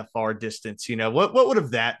out in the far distance. What would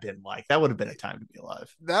have that been like? That would have been a time to be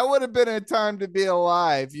alive. That would have been a time to be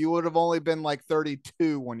alive. You would have only been like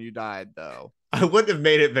 32 when you died, though. I wouldn't have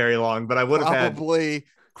made it very long, but I would have probably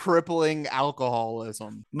crippling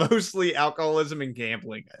alcoholism. Mostly alcoholism and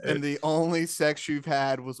gambling. And the only sex you've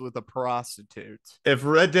had was with a prostitute. If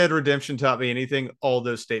Red Dead Redemption taught me anything, all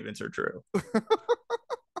those statements are true.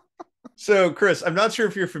 So, Chris, I'm not sure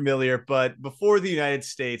if you're familiar, but before the United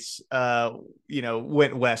States,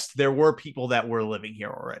 went west, there were people that were living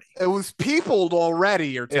here already. It was peopled already.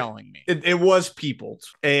 You're telling me it was peopled,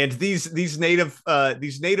 and these Native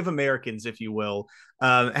Americans, if you will,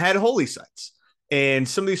 had holy sites. And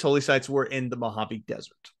some of these holy sites were in the Mojave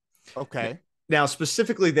Desert. Okay. Now,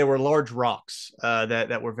 specifically, there were large rocks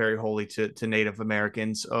that were very holy to Native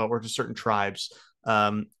Americans or to certain tribes.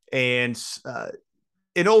 And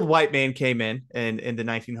an old white man came in the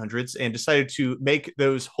 1900s and decided to make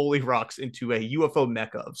those holy rocks into a UFO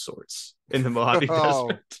mecca of sorts in the Mojave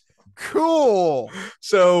Desert. Cool.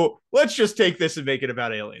 So let's just take this and make it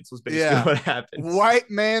about aliens. Was basically what happened. White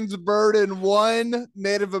man's burden 1,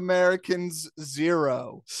 Native Americans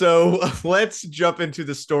 0. So let's jump into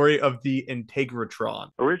the story of the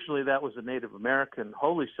Integratron. Originally, that was a Native American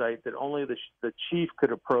holy site that only the chief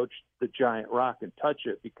could approach the giant rock and touch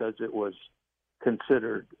it because it was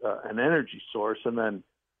considered an energy source. And then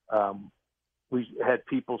we had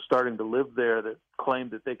people starting to live there that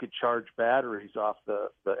claimed that they could charge batteries off the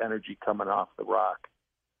energy coming off the rock.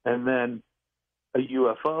 And then a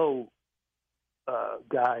UFO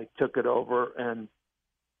guy took it over and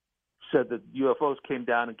said that UFOs came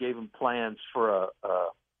down and gave him plans for a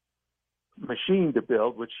machine to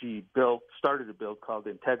build, which he started to build, called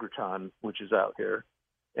the Integratron, which is out here.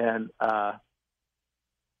 And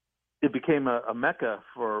it became a mecca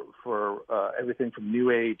for everything from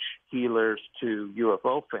New Age healers to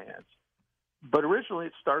UFO fans. But originally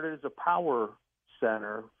it started as a power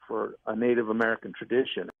center for a Native American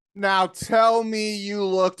tradition. Now tell me you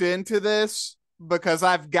looked into this, because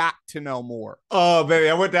I've got to know more. Oh, baby,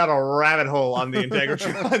 I went down a rabbit hole on the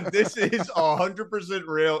Integratron. This is 100%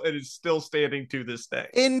 real. It is still standing to this day.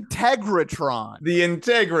 Integratron. The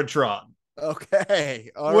Integratron. Okay.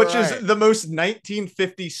 Which is the most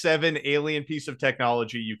 1957 alien piece of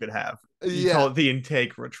technology you could have. You call it the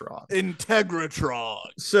Integratron. Integratron.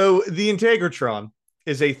 So the Integratron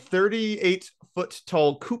is a 38-foot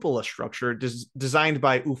tall cupola structure designed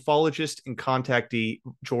by ufologist and contactee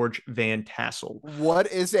George Van Tassel.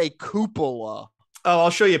 What is a cupola? Oh, I'll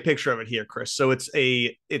show you a picture of it here, Chris. So it's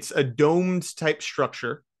a domed type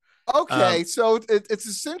structure. Okay, so it's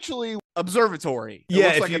essentially observatory. It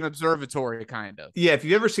looks like an observatory, kind of. Yeah, if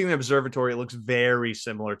you've ever seen an observatory, it looks very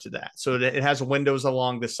similar to that. So it has windows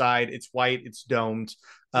along the side. It's white. It's domed.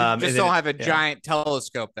 You just don't have a giant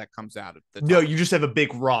telescope that comes out of the top. No, you just have a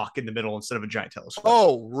big rock in the middle instead of a giant telescope.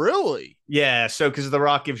 Oh, really? Yeah, so because the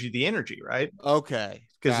rock gives you the energy, right? Okay.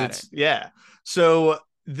 Because So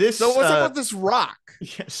this. So what's up with this rock?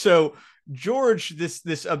 Yeah, so George, this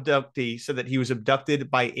abductee, said that he was abducted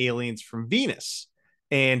by aliens from Venus,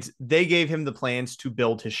 and they gave him the plans to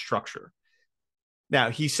build his structure.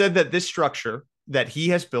 Now, he said that this structure that he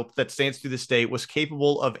has built that stands to this day was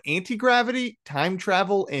capable of anti-gravity, time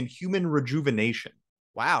travel, and human rejuvenation.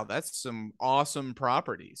 Wow, that's some awesome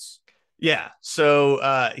properties. Yeah,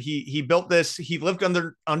 so he built this. He lived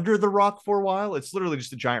under the rock for a while. It's literally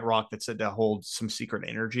just a giant rock that's said to hold some secret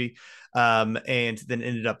energy, and then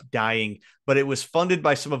ended up dying. But it was funded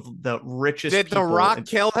by some of the richest. Did the rock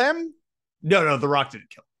kill him? No, the rock didn't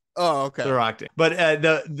kill him. Oh, okay. The rock did. But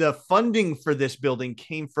the funding for this building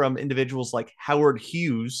came from individuals like Howard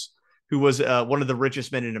Hughes, who was one of the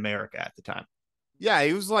richest men in America at the time. Yeah,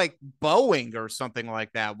 he was like Boeing or something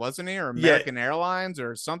like that, wasn't he? Or American Airlines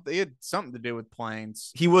or something. He had something to do with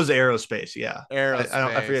planes. He was aerospace, yeah. Aerospace.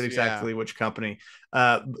 I forget exactly which company.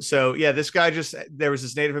 So yeah, this guy there was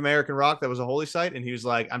this Native American rock that was a holy site, and he was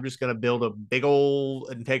like, I'm just going to build a big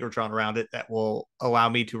old Integratron around it that will allow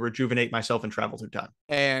me to rejuvenate myself and travel through time.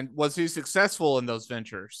 And was he successful in those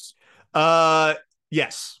ventures?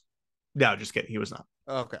 Yes. No, just kidding. He was not.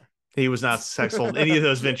 Okay. He was not successful in any of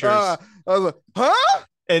those ventures. I was like, huh?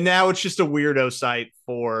 And now it's just a weirdo site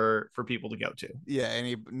for people to go to. Yeah,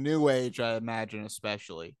 any new age, I imagine,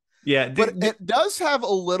 especially. Yeah, but it does have a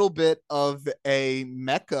little bit of a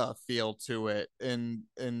Mecca feel to it. In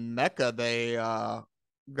Mecca, they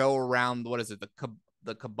go around, what is it,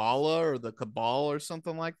 the Kabbalah or the Cabal or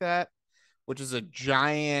something like that, which is a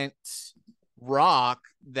giant rock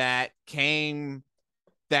that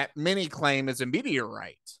many claim is a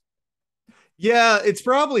meteorite. Yeah, it's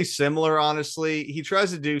probably similar, honestly. He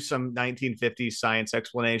tries to do some 1950s science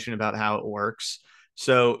explanation about how it works.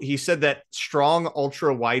 So he said that strong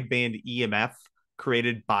ultra wideband EMF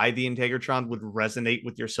created by the Integratron would resonate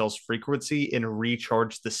with your cell's frequency and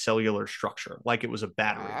recharge the cellular structure like it was a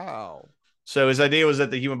battery. Wow. So his idea was that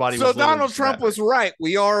the human body was. So Donald Trump was right.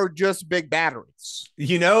 We are just big batteries.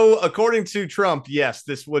 You know, according to Trump, yes,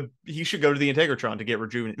 he should go to the Integratron to get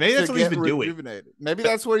rejuvenated. Maybe that's what he's been doing. Maybe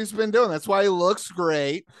that's what he's been doing. That's why he looks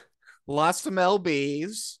great. Lost some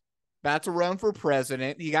LBs. About to run for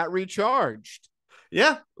president. He got recharged.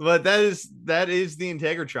 Yeah, but that is the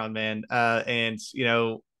Integratron, man. And you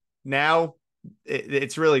know, now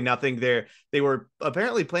it's really nothing there. They were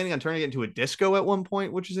apparently planning on turning it into a disco at one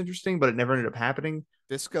point, which is interesting, but it never ended up happening.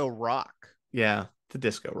 Disco rock. Yeah, the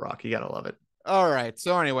disco rock. You gotta love it. All right.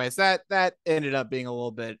 So, anyways, that ended up being a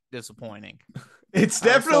little bit disappointing. It's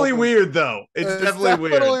definitely weird, though. It's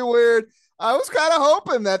definitely weird. I was kind of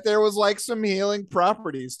hoping that there was like some healing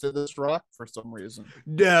properties to this rock for some reason.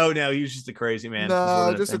 No, he's just a crazy man.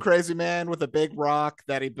 No, just a crazy man with a big rock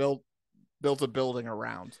that he built a building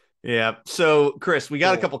around. Yeah. So, Chris, we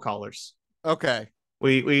got a couple callers. Okay.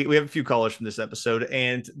 We have a few callers from this episode,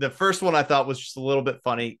 and the first one I thought was just a little bit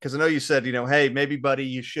funny because I know you said, hey, maybe buddy,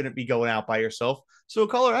 you shouldn't be going out by yourself. So a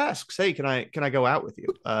caller asks, hey, can I go out with you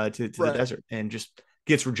to the desert, and just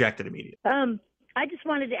gets rejected immediately. I just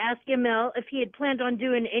wanted to ask ML if he had planned on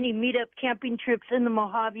doing any meetup camping trips in the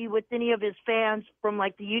Mojave with any of his fans from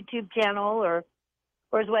like the YouTube channel or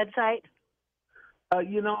his website.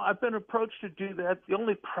 I've been approached to do that. The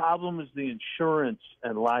only problem is the insurance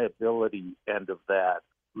and liability end of that.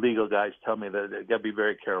 Legal guys tell me that they got to be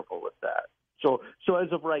very careful with that. So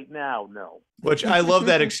as of right now, no. Which I love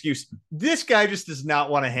that excuse. This guy just does not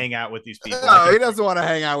want to hang out with these people. No, he doesn't want to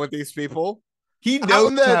hang out with these people. He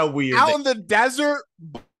knows how weird. Out in the desert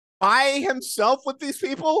by himself with these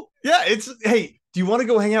people? Yeah, hey, do you want to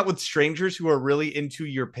go hang out with strangers who are really into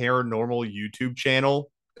your paranormal YouTube channel?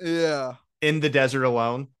 Yeah. In the desert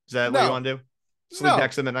alone? Is that what you want to do? Sleep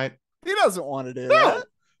next to them at night? He doesn't want to do that.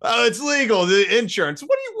 Oh, it's legal. The insurance.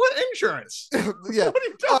 What insurance? Yeah. What are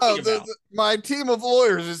you talking about? My team of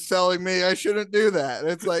lawyers is telling me I shouldn't do that.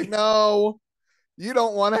 It's like, no, you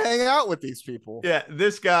don't want to hang out with these people. Yeah,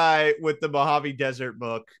 this guy with the Mojave Desert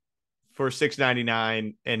book for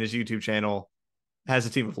 $6.99 and his YouTube channel has a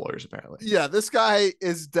team of lawyers, apparently. Yeah, this guy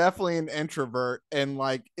is definitely an introvert, and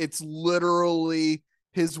like it's literally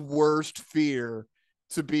his worst fear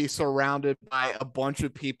to be surrounded by a bunch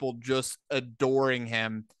of people just adoring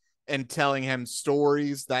him and telling him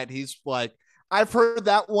stories that he's like, I've heard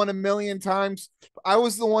that one a million times. I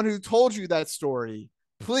was the one who told you that story.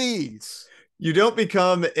 Please. You don't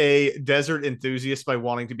become a desert enthusiast by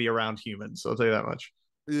wanting to be around humans. I'll tell you that much.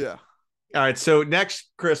 Yeah. All right. So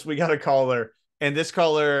next, Chris, we got a caller. And this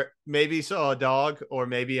caller maybe saw a dog or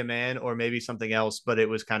maybe a man or maybe something else, but it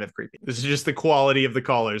was kind of creepy. This is just the quality of the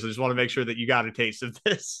callers. I just want to make sure that you got a taste of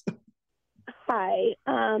this. Hi.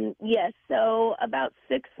 Yes. So about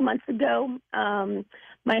 6 months ago,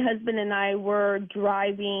 my husband and I were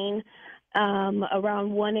driving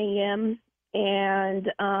around 1 a.m.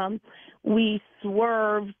 and we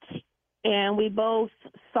swerved and we both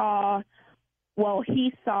saw. Well,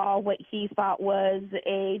 he saw what he thought was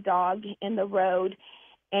a dog in the road,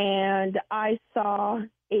 and I saw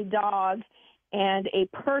a dog and a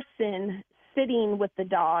person sitting with the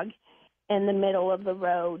dog in the middle of the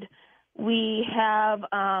road. We have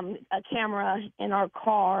a camera in our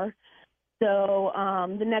car, so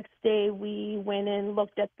the next day we went and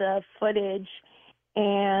looked at the footage,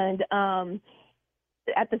 and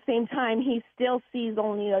at the same time he still sees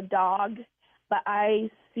only a dog, but I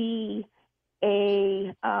see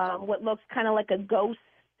a what looks kind of like a ghost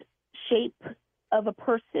shape of a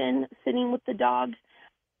person sitting with the dog.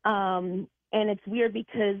 And it's weird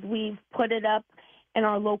because we've put it up in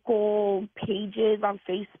our local pages on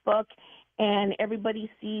Facebook and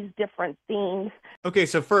everybody sees different things. Okay,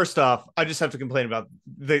 so first off, I just have to complain about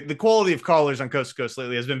the quality of callers on Coast to Coast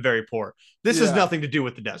lately has been very poor. This has nothing to do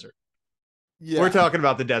with the desert. Yeah. We're talking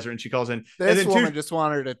about the desert, and she calls in. This woman just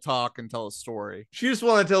wanted to talk and tell a story. She just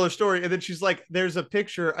wanted to tell her story, and then she's like, there's a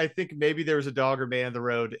picture. I think maybe there was a dog or man on the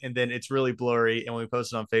road, and then it's really blurry, and when we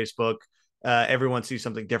post it on Facebook, everyone sees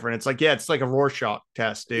something different. It's like, yeah, it's like a Rorschach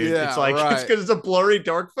test, dude. Yeah, it's like, it's because it's a blurry,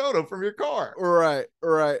 dark photo from your car. Right.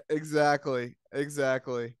 Exactly.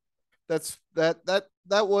 That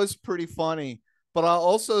was pretty funny. But I'll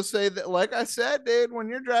also say that, like I said, dude, when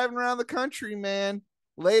you're driving around the country, man,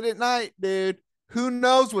 late at night, dude, who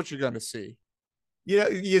knows what you're going to see?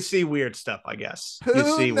 You see weird stuff, I guess.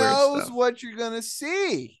 Who knows what you're going to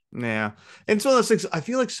see? Yeah. And it's one of those things, I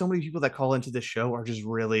feel like so many people that call into this show are just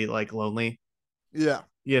really like lonely. Yeah.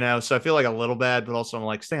 So I feel like a little bad, but also I'm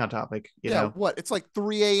like, stay on topic. You know? What? It's like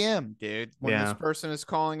 3 a.m., dude, when this person is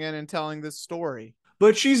calling in and telling this story.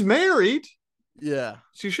 But she's married. Yeah.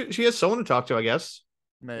 She has someone to talk to, I guess.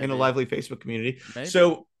 Maybe. In a lively Facebook community. Maybe.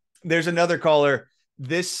 So there's another caller.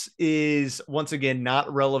 This is, once again,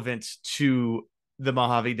 not relevant to the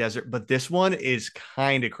Mojave Desert, but this one is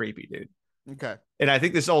kind of creepy, dude. Okay. And I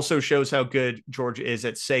think this also shows how good George is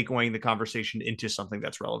at segueing the conversation into something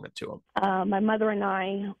that's relevant to him. My mother and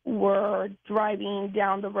I were driving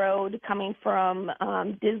down the road coming from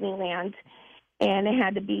Disneyland, and it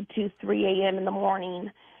had to be 3 a.m. in the morning.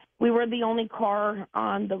 we were the only car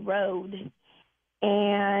on the road.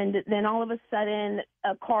 And then all of a sudden,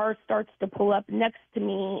 a car starts to pull up next to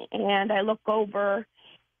me, and I look over,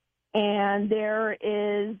 and there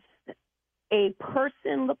is a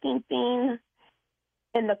person-looking thing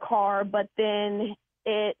in the car, but then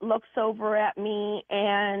it looks over at me,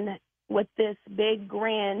 and with this big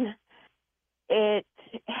grin, it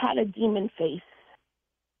had a demon face.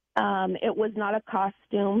 It was not a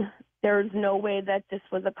costume. There's no way that this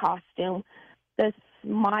was a costume. The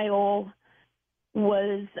smile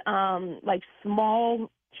was like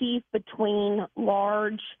small teeth between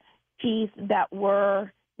large teeth that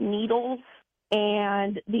were needles,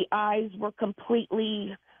 and the eyes were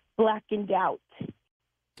completely blackened out.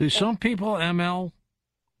 Do some people, ML,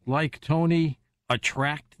 like Tony,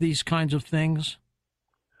 attract these kinds of things?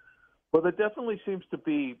 Well, there definitely seems to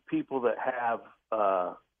be people that have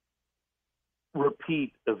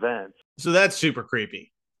repeat events. So that's super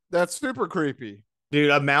creepy. That's super creepy. Dude,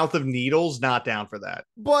 a mouth of needles, not down for that.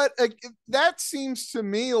 But that seems to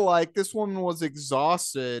me like this woman was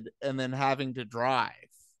exhausted and then having to drive.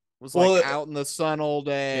 Was like out in the sun all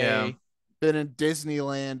day, been in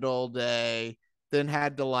Disneyland all day, then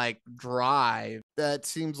had to like drive. That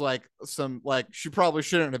seems like she probably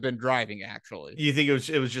shouldn't have been driving, actually. You think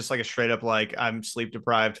it was just like a straight up like I'm sleep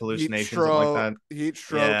deprived hallucination, something like that? Heat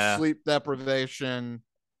stroke, sleep deprivation,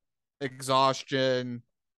 exhaustion.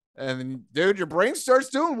 And then, dude, your brain starts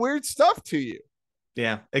doing weird stuff to you.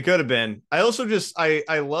 Yeah, it could have been. I also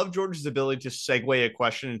I love George's ability to segue a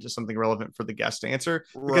question into something relevant for the guest to answer.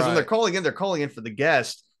 Because when they're calling in for the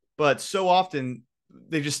guest. But so often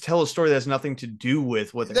they just tell a story that has nothing to do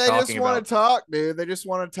with what they're talking about. They just want to talk, dude. They just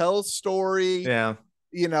want to tell a story. Yeah.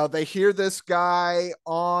 You know, they hear this guy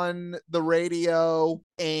on the radio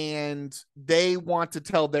and they want to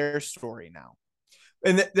tell their story now.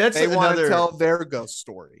 And they want to tell their ghost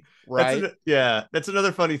story, right? That's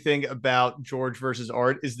another funny thing about George versus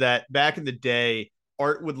Art is that back in the day,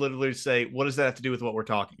 Art would literally say, "What does that have to do with what we're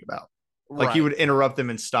talking about?" Like he would interrupt them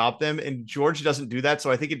and stop them, and George doesn't do that. So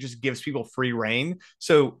I think it just gives people free reign.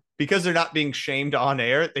 So because they're not being shamed on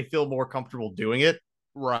air, they feel more comfortable doing it.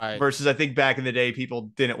 Right. Versus I think back in the day, people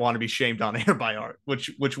didn't want to be shamed on air by Art, which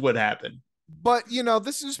would happen. But you know,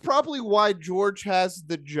 this is probably why George has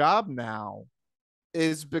the job now.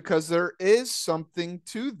 Is because there is something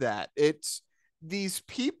to that. It's these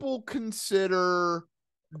people consider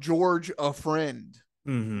George a friend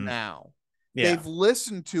now. Yeah. They've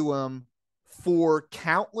listened to him for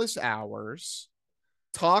countless hours,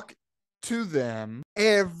 talk to them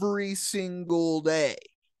every single day,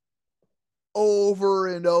 over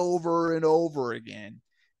and over and over again,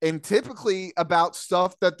 and typically about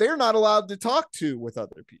stuff that they're not allowed to talk to with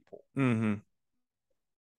other people. Mm-hmm.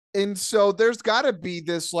 And so there's got to be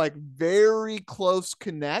this like very close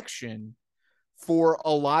connection for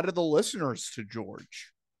a lot of the listeners to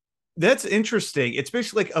George. That's interesting. It's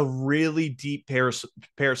basically like a really deep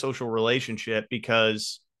parasocial relationship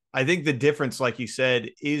because I think the difference, like you said,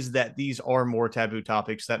 is that these are more taboo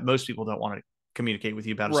topics that most people don't want to communicate with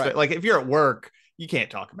you about. Right. Like if you're at work, you can't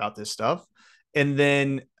talk about this stuff. And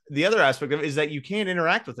then the other aspect of it is that you can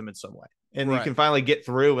interact with them in some way. And you can finally get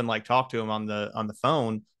through and like talk to them on the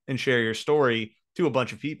phone and share your story to a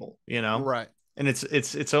bunch of people, you know? Right. And it's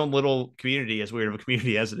its own little community, as weird of a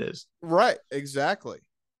community as it is. Right. Exactly.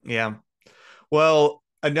 Yeah. Well,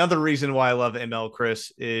 another reason why I love ML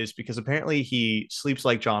Chris is because apparently he sleeps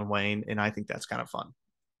like John Wayne, and I think that's kind of fun.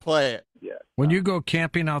 Play it. Yeah. When you go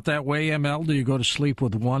camping out that way, ML, do you go to sleep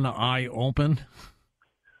with one eye open?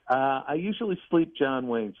 I usually sleep John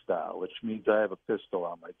Wayne style, which means I have a pistol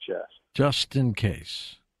on my chest. Just in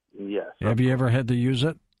case. Yes. Have you ever had to use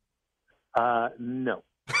it? No.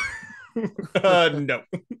 No.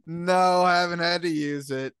 No, I haven't had to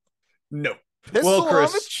use it. No. Pistol on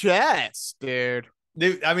the chest, dude.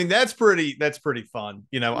 I mean, that's pretty fun.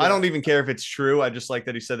 You know, I don't even care if it's true. I just like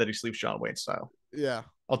that he said that he sleeps John Wayne style. Yeah.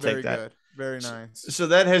 I'll take that. Good. Very nice. So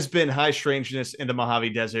that has been High Strangeness in the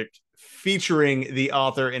Mojave Desert, featuring the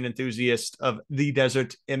author and enthusiast of the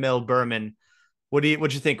desert, ML Behrman.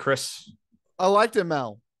 What'd you think, Chris? I liked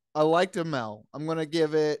ML. I'm gonna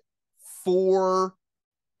give it 4.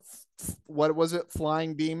 What was it?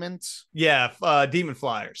 Flying demons? Yeah, demon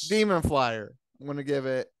flyers. Demon flyer. I'm gonna give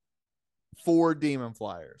it 4 demon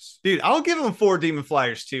flyers. Dude, I'll give him 4 demon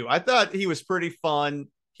flyers too. I thought he was pretty fun.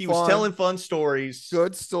 He was telling fun stories.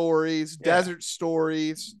 Good stories, desert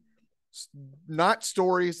stories, not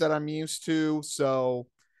stories that I'm used to. So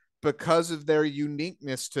because of their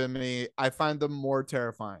uniqueness to me, I find them more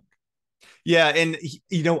terrifying. Yeah, and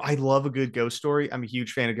you know, I love a good ghost story. I'm a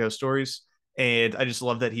huge fan of ghost stories. And I just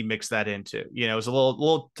love that he mixed that into, it's a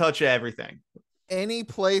little touch of everything. Any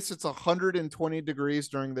place it's 120 degrees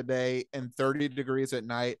during the day and 30 degrees at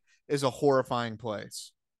night is a horrifying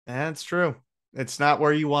place. That's true. It's not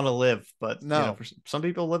where you want to live, but no, for some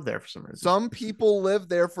people live there for some reason. Some people live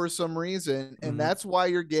there for some reason, and that's why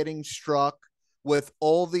you're getting struck with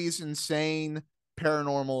all these insane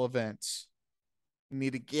paranormal events. You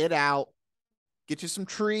need to get out, get you some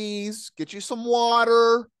trees, get you some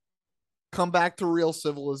water, come back to real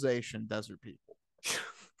civilization, desert people.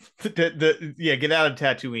 Get out of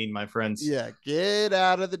Tatooine, my friends. Yeah, get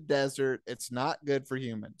out of the desert. It's not good for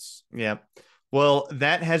humans. Yeah. Well,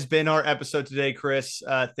 that has been our episode today, Chris.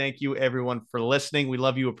 Thank you, everyone, for listening. We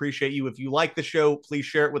love you, appreciate you. If you like the show, please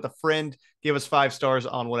share it with a friend. Give us 5 stars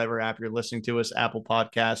on whatever app you're listening to us, Apple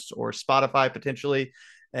Podcasts or Spotify, potentially.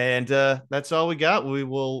 And that's all we got. We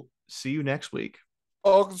will see you next week.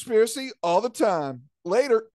 All conspiracy, all the time. Later.